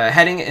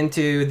heading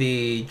into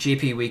the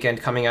GP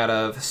weekend coming out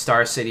of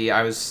Star City,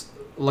 I was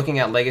looking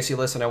at Legacy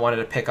lists and I wanted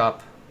to pick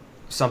up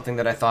something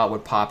that I thought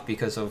would pop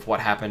because of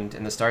what happened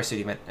in the Star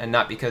City event, and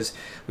not because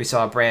we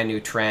saw a brand new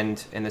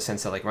trend in the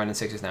sense that like Ren and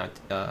 6 is now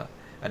a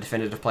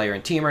definitive player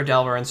in Team or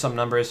Delver in some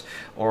numbers,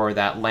 or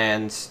that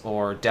lands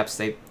or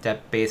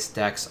depth-based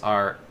decks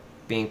are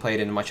being played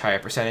in a much higher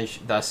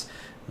percentage, thus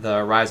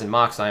the rise in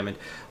Mox Diamond.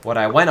 What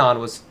I went on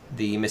was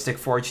the Mystic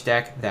Forge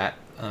deck that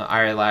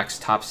Irelax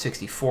top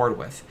 64'd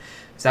with.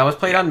 So that was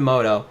played on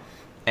Moto,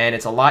 and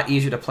it's a lot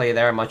easier to play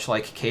there, much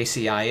like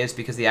KCI is,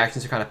 because the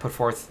actions are kind of put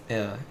forth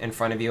in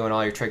front of you and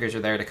all your triggers are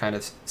there to kind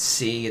of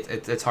see.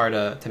 It's hard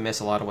to miss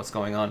a lot of what's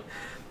going on.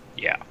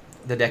 Yeah.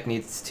 The deck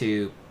needs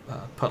to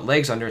put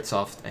legs under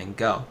itself and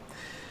go.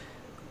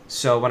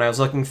 So when I was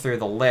looking through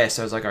the list,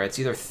 I was like, all right, it's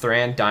either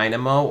Thran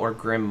Dynamo or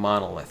Grim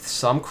Monolith.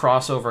 Some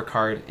crossover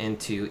card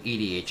into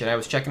EDH. And I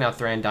was checking out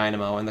Thran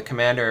Dynamo, and the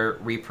Commander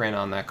reprint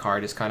on that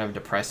card is kind of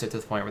depressed it to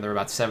the point where they're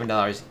about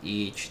 $7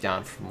 each,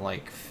 down from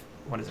like,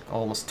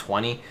 almost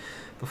 20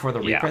 before the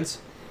reprints.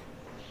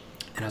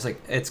 And I was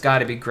like, it's got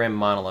to be Grim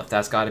Monolith.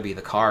 That's got to be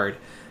the card,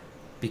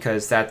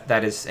 because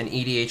that is an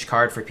EDH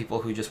card for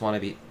people who just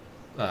want to be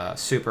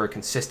super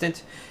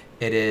consistent.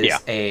 It is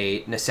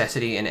a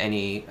necessity in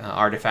any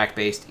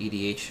artifact-based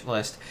EDH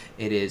list.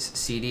 It is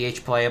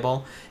CDH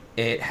playable.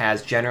 It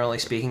has, generally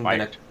speaking,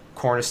 been a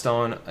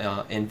cornerstone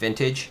in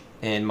Vintage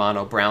in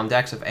mono brown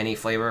decks of any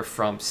flavor,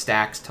 from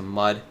Stacks to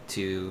Mud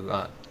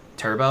to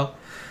Turbo.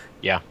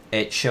 Yeah.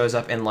 It shows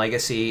up in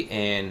Legacy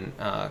in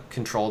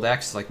control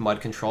decks, like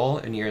Mud Control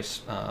in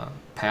years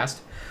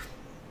past.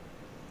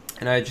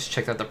 And I just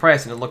checked out the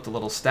price, and it looked a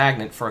little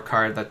stagnant for a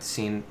card that's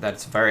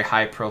a very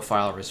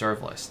high-profile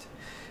reserve list.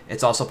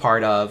 It's also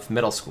part of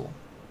Middle School.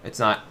 It's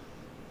not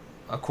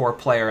a core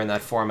player in that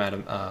format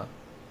of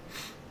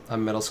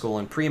Middle School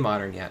and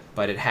Pre-Modern yet,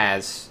 but it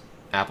has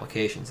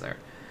applications there.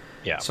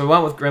 Yeah. So I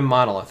went with Grim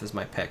Monolith as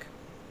my pick.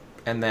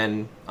 And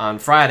then on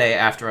Friday,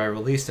 after I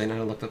released it, and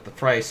I looked at the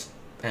price,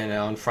 and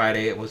on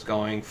Friday it was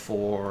going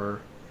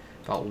for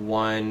about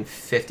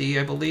 $150,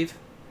 I believe.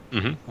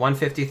 Mm-hmm.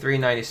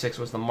 $153.96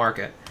 was the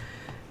market.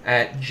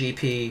 At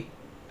GP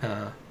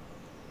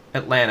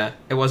Atlanta,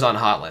 it was on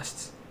hot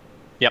lists.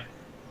 Yep.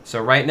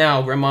 So right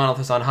now, Grim Monolith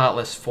is on hot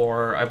list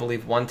for, I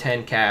believe,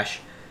 110 cash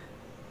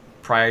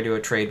prior to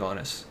a trade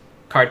bonus.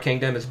 Card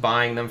Kingdom is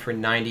buying them for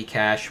 90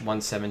 cash,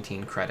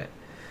 117 credit.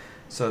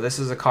 So this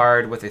is a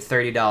card with a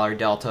 $30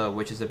 delta,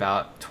 which is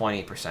about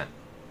 20%.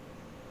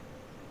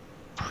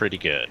 Pretty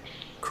good.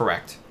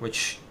 Correct.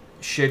 Which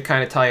should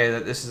kind of tell you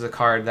that this is a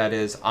card that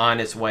is on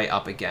its way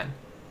up again.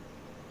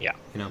 Yeah.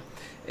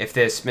 If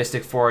this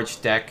Mystic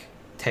Forge deck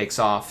takes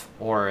off,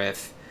 or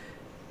if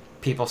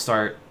people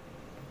start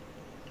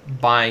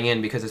buying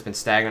in because it's been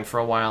stagnant for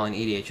a while, and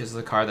EDH is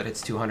a card that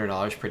hits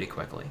 $200 pretty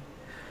quickly.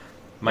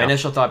 My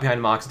initial thought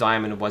behind Mox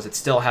Diamond was it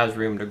still has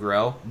room to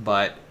grow,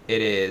 but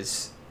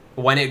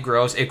when it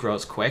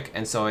grows quick,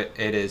 and so it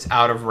is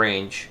out of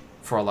range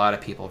for a lot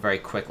of people very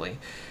quickly.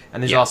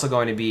 And there's also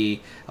going to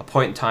be a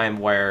point in time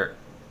where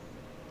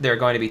there are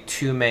going to be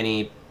too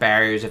many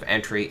barriers of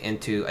entry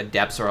into a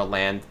depths or a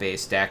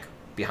land-based deck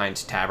behind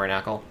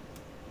Tabernacle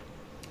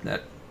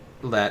that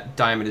that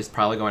Diamond is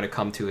probably going to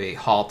come to a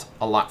halt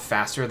a lot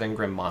faster than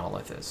Grim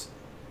Monolith is.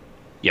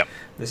 Yep.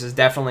 This is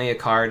definitely a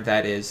card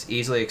that is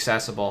easily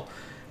accessible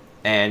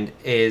and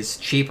is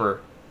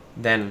cheaper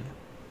than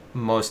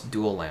most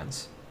dual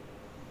lands.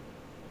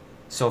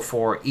 So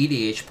for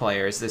EDH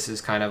players, this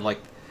is kind of like...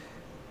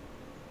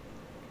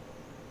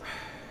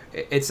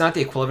 It's not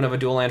the equivalent of a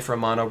dual land for a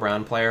mono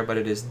brown player, but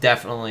it is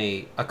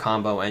definitely a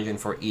combo engine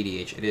for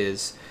EDH. It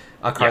is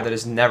a card that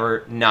is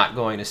never not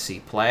going to see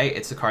play.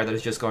 It's a card that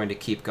is just going to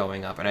keep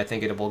going up, and I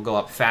think it will go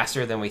up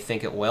faster than we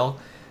think it will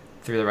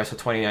through the rest of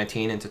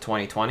 2019 into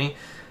 2020.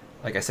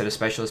 Like I said,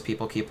 especially as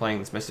people keep playing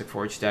this Mystic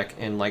Forge deck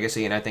in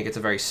Legacy, and I think it's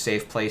a very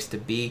safe place to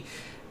be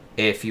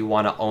if you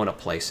want to own a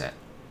playset.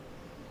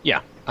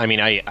 Yeah, I mean,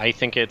 I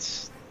think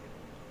it's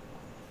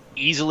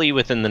easily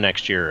within the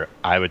next year.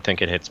 I would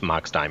think it hits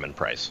Mox Diamond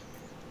price.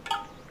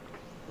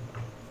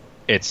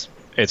 It's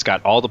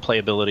got all the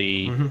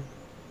playability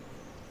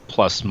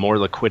plus more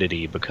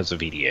liquidity because of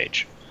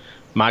EDH.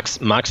 Mox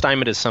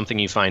Diamond is something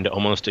you find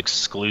almost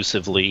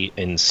exclusively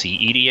in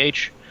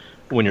CEDH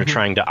when you're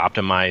trying to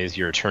optimize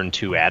your turn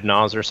 2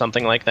 Adnaz or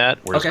something like that.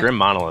 Whereas Grim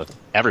Monolith,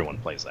 everyone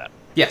plays that.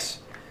 Yes.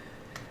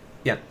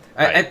 Yeah.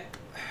 Right.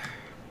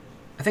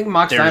 I think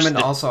Mox Diamond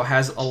also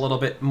has a little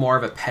bit more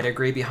of a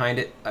pedigree behind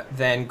it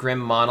than Grim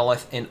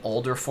Monolith in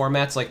older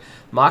formats. Like,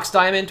 Mox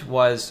Diamond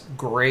was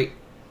great,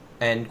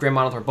 and Grim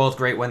Monolith were both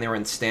great when they were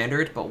in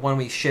Standard, but when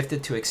we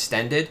shifted to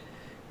Extended,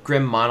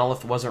 Grim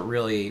Monolith wasn't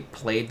really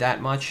played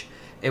that much.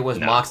 It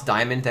was Mox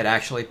Diamond that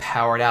actually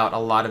powered out a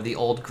lot of the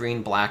old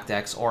green-black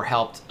decks or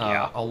helped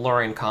a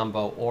Lurian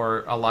combo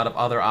or a lot of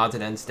other odds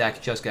and ends decks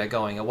just get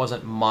going. It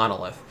wasn't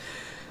Monolith.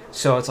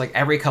 So it's like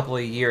every couple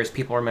of years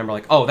people remember,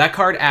 like, oh, that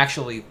card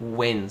actually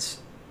wins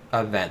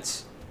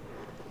events.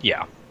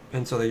 Yeah.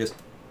 And so they just,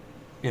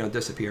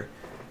 disappear.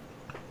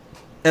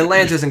 And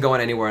Lands isn't going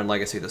anywhere in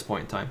Legacy at this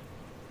point in time.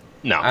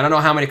 No. I don't know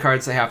how many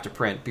cards they have to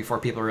print before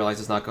people realize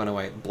it's not going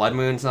away. Blood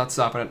Moon's not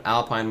stopping it.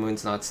 Alpine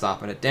Moon's not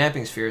stopping it.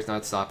 Damping Sphere's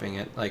not stopping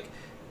it. Like,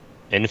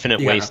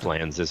 Infinite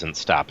Wastelands isn't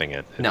stopping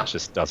it. It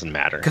just doesn't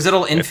matter. Because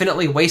it'll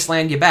infinitely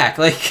wasteland you back.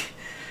 Like,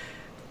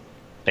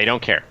 they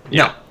don't care.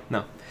 Yeah.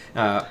 No.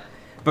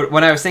 But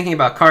when I was thinking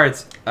about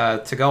cards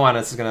to go on,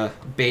 this is going to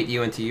bait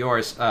you into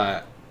yours.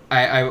 When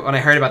I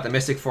heard about the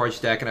Mystic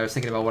Forge deck and I was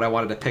thinking about what I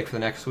wanted to pick for the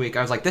next week,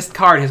 I was like, this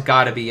card has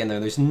got to be in there.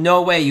 There's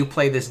no way you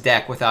play this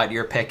deck without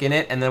your pick in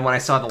it. And then when I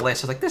saw the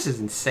list, I was like, this is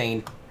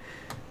insane.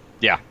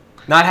 Yeah.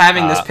 Not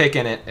having this pick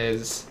in it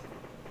is...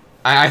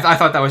 I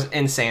thought that was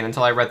insane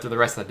until I read through the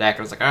rest of the deck.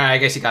 I was like, all right, I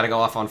guess you got to go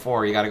off on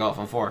 4. You got to go off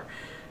on 4.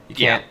 You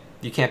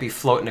can't be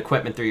floating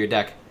equipment through your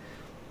deck.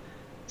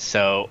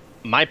 So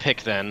my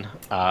pick then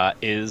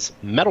is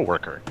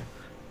Metalworker.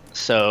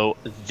 So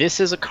this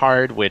is a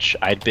card which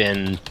I'd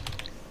been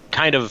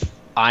kind of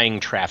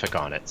eyeing traffic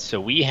on it. So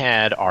we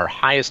had our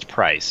highest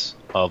price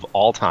of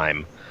all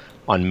time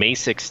on May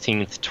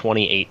 16th,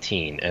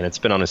 2018, and it's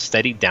been on a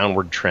steady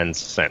downward trend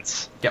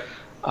since. Yep.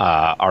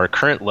 Our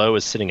current low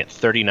is sitting at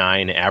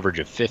 39, average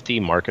of 50,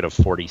 market of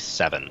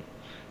 47.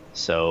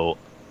 So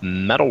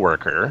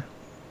Metalworker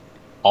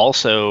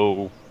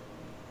also...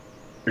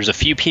 There's a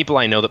few people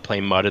I know that play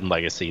Mud and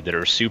Legacy that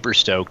are super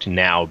stoked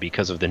now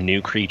because of the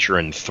new creature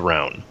in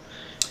Throne.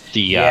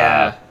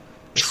 The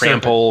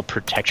trample,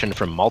 protection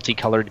from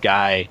multicolored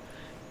guy,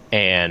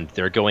 and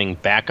they're going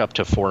back up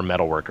to 4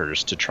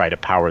 Metalworkers to try to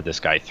power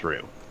this guy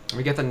through. Let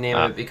me get the name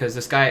of it, because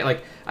this guy,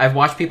 like, I've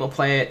watched people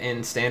play it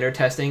in standard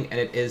testing, and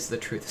it is the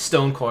truth.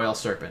 Stone Coil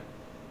Serpent.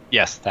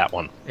 Yes, that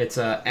one. It's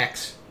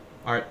X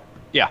art.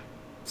 Yeah.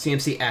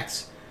 CMC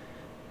X.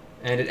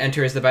 And it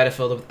enters the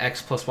battlefield with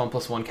X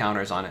 +1/+1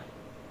 counters on it.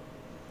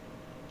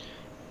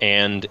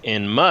 And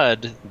in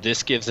Mud,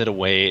 this gives it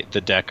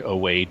the deck a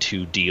way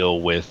to deal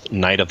with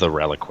Knight of the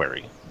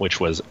Reliquary, which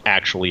was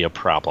actually a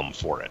problem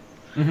for it.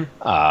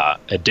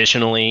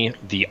 Additionally,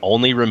 the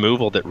only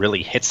removal that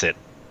really hits it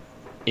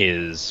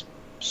is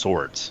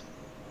swords,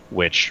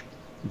 which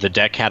the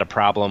deck had a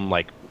problem.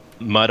 Like,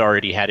 Mud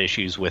already had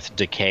issues with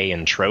Decay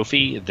and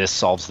Trophy. This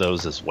solves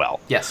those as well.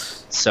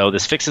 Yes. So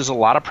this fixes a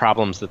lot of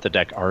problems that the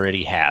deck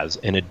already has.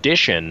 In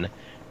addition,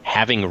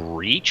 having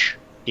Reach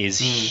is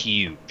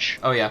huge.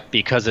 Oh, yeah.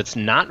 Because it's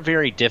not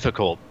very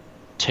difficult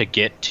to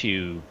get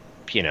to,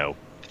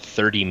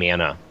 30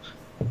 mana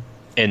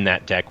in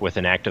that deck with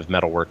an active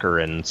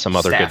Metalworker and some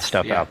other good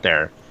stuff out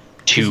there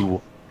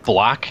to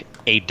block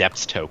a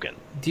Depths token.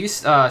 Do you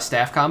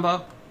staff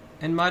combo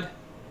in Mud?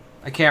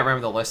 I can't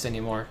remember the list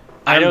anymore.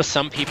 I know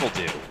some people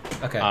do.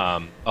 Okay.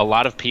 A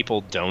lot of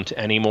people don't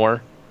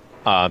anymore.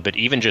 But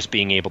even just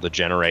being able to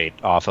generate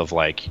off of,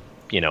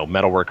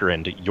 Metalworker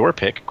and your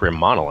pick, Grim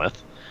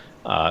Monolith,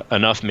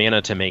 enough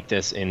mana to make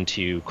this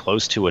into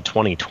close to a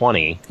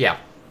 2020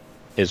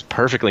 is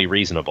perfectly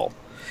reasonable.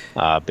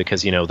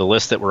 Because, the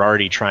list that we're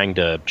already trying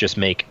to just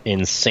make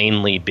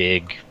insanely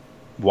big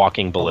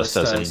Walking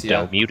Ballistas and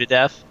Delmu to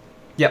death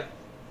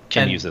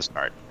can use this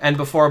card. And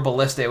before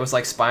Ballista, it was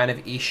like Spine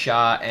of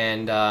Isha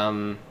and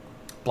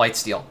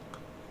Blightsteel.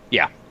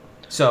 Yeah.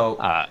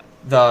 So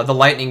the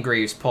Lightning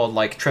Greaves pulled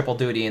like triple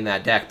duty in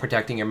that deck,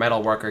 protecting your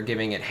Metal Worker,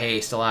 giving it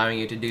haste, allowing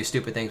you to do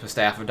stupid things with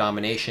Staff of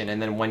Domination,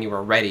 and then when you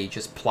were ready,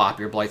 just plop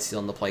your Blightsteel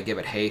into play, give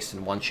it haste,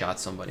 and one-shot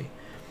somebody.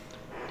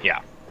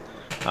 Yeah.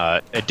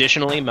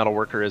 Additionally, Metal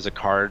Worker is a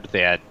card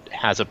that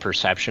has a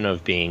perception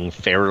of being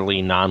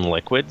fairly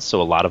non-liquid,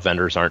 so a lot of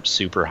vendors aren't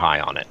super high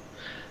on it.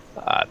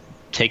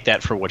 Take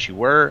that for what you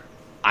were.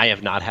 I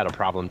have not had a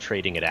problem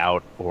trading it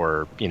out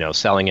or,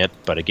 selling it,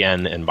 but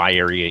again, in my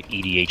area,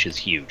 EDH is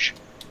huge.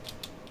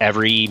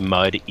 Every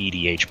Mud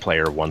EDH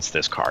player wants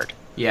this card.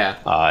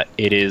 Yeah.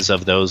 It is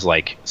of those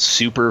like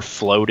super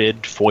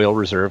floated foil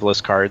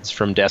reserveless cards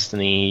from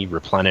Destiny,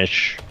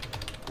 Replenish,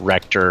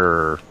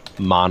 Rector,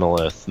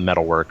 Monolith,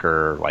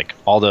 Metalworker, like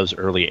all those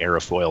early era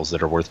foils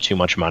that are worth too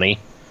much money.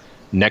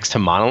 Next to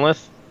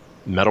Monolith,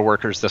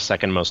 Metalworker's the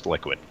second most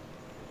liquid.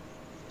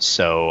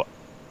 So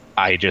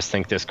I just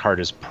think this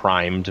card is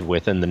primed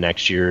within the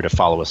next year to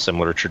follow a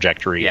similar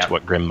trajectory to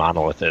what Grim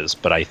Monolith is.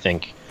 But I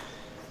think,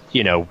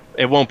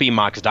 it won't be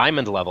Mox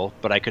Diamond level,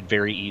 but I could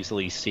very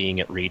easily seeing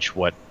it reach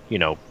what,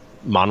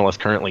 Monolith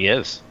currently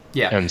is.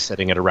 Yeah. And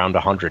sitting at around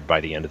 100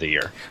 by the end of the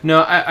year. No,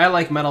 I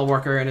like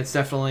Metalworker, and it's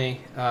definitely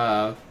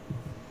a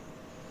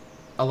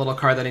little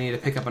card that I need to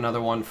pick up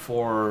another one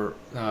for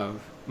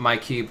my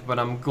cube, but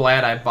I'm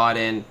glad I bought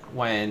in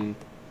when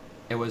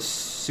it was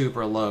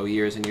super low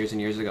years and years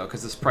and years ago,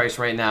 because this price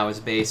right now is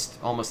based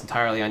almost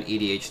entirely on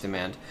EDH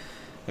demand.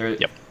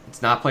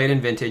 It's not played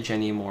in Vintage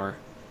anymore,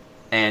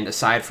 and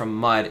aside from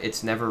Mud,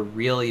 it's never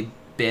really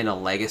been a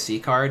legacy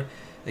card.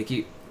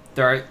 There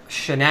are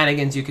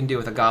shenanigans you can do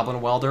with a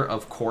Goblin Welder,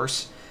 of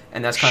course,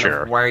 and that's kind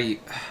of where you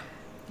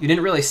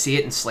didn't really see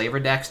it in Slaver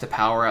decks to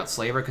power out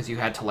Slaver because you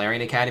had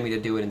Tolarian Academy to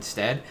do it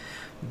instead.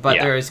 But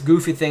there's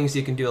goofy things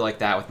you can do like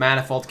that. With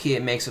Manifold Key,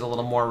 it makes it a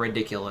little more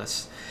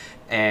ridiculous.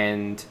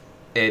 And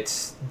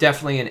it's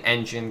definitely an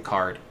engine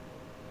card.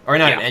 Or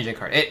not an engine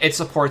card. It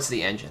supports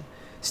the engine.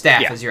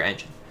 Staff is your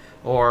engine.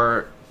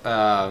 Or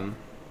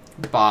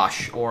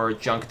Bosch or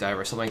Junk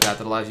Diver, something like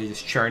that allows you to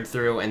just churn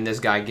through, and this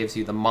guy gives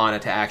you the mana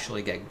to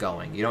actually get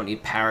going. You don't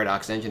need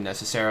Paradox Engine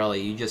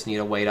necessarily. You just need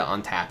a way to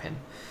untap him.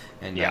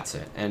 And that's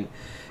it. And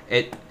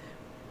it,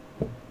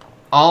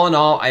 all in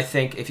all, I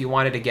think if you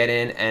wanted to get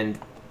in and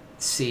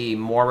see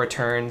more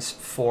returns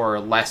for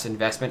less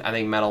investment, I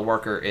think Metal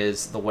Worker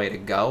is the way to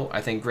go.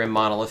 I think Grim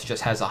Monolith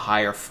just has a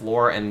higher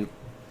floor and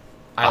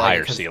a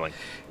higher ceiling.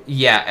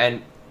 Yeah,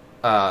 and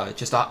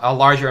just a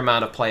larger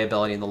amount of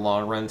playability in the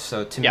long run.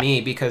 So to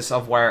me, because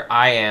of where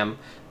I am,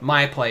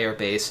 my player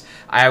base,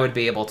 I would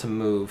be able to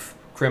move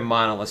Grim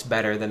Monolith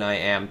better than I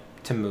am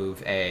to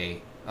move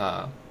a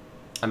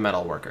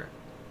Metal Worker.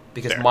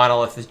 Because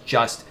Monolith is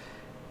just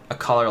a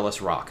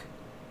colorless rock.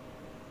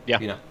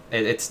 Yeah.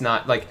 It's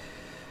not like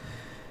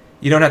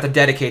you don't have to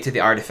dedicate to the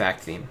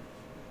artifact theme.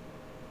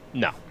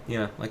 No.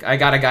 Like I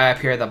got a guy up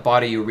here that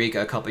bought a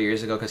Eureka a couple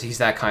years ago because he's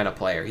that kind of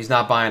player. He's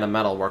not buying a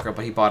Metal Worker,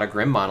 but he bought a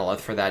Grim Monolith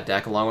for that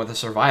deck along with a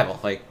Survival.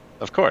 Like,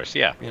 of course,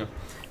 yeah.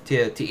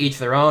 To each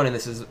their own, and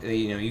this is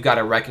you got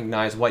to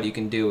recognize what you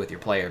can do with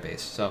your player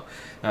base. So,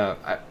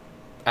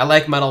 I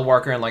like Metal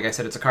Worker, and like I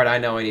said, it's a card I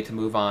know I need to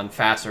move on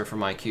faster for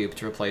my cube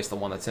to replace the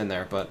one that's in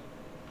there, but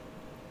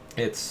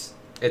it's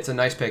a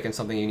nice pick and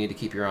something you need to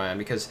keep your eye on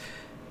because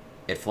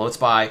it floats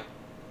by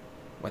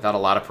without a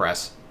lot of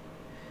press.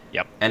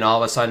 Yep. And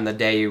all of a sudden, the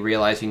day you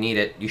realize you need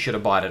it, you should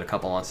have bought it a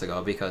couple months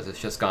ago because it's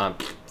just gone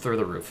through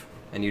the roof,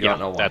 and you don't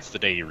know why. That's the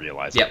day you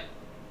realize it.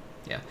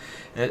 Yeah.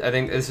 And I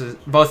think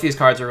both these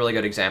cards are really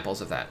good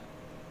examples of that.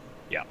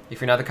 Yeah.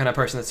 If you're not the kind of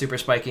person that's super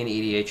spiky in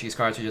EDH, these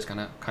cards are just going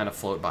to kind of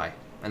float by.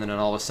 And then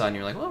all of a sudden,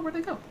 you're like, well, where'd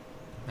they go?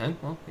 And,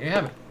 well, here you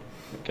have it.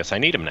 Guess I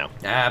need them now.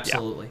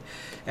 Absolutely.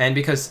 Yeah. And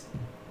because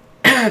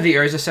the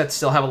Urza sets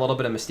still have a little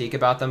bit of mystique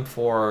about them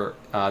for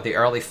the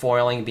early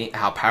foiling,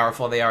 how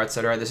powerful they are,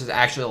 etc. This is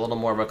actually a little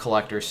more of a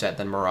collector's set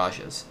than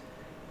Mirages.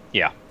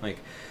 Yeah. Like,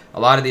 a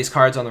lot of these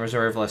cards on the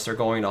reserve list are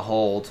going to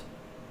hold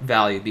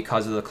value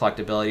because of the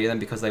collectability of them,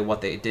 because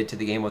what they did to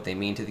the game, what they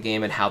mean to the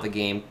game, and how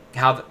an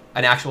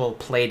actual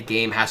played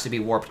game has to be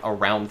warped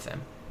around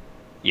them.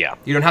 Yeah.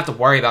 You don't have to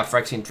worry about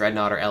Phyrexian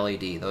Dreadnought or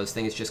LED. Those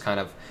things just kind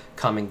of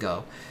come and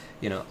go.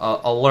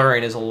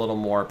 Alluring is a little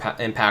more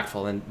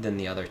impactful than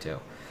the other two.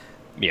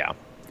 Yeah.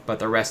 But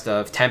the rest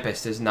of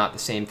Tempest is not the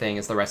same thing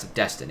as the rest of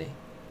Destiny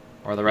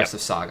or the rest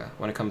of Saga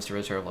when it comes to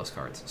reserve list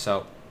cards.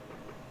 So,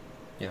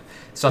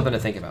 something to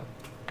think about.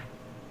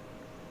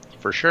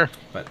 For sure.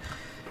 But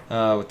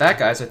with that,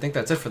 guys, I think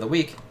that's it for the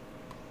week.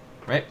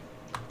 Right?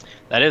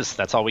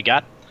 That's all we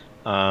got.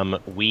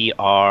 We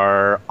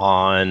are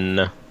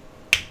on...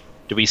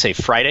 Did we say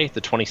Friday, the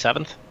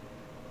 27th?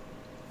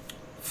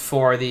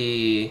 For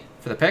the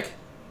pick?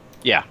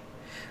 Yeah.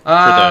 For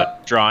the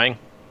drawing?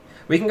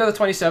 We can go the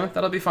 27th.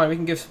 That'll be fine. We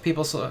can give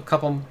people a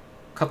couple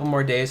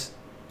more days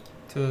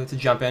to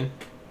jump in.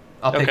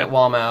 I'll pick it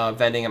while I'm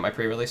vending at my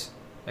pre-release.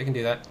 I can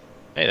do that.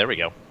 Hey, there we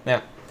go.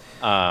 Yeah.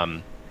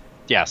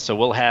 So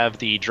we'll have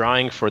the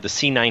drawing for the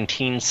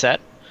C19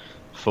 set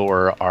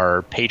for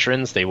our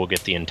patrons. They will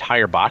get the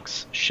entire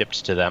box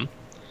shipped to them.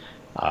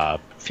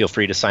 feel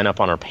free to sign up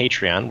on our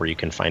Patreon, where you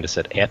can find us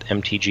at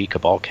MTG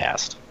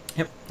Cabalcast.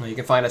 Yep. Well, you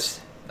can find us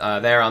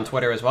there on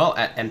Twitter as well,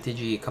 at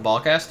MTG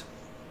Cabalcast.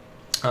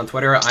 On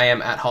Twitter, I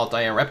am at Halt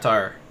I Am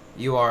Reptar.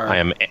 You are... I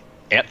am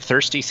at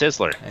Thirsty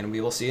Sizzler. And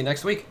we will see you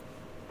next week.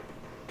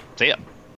 See ya.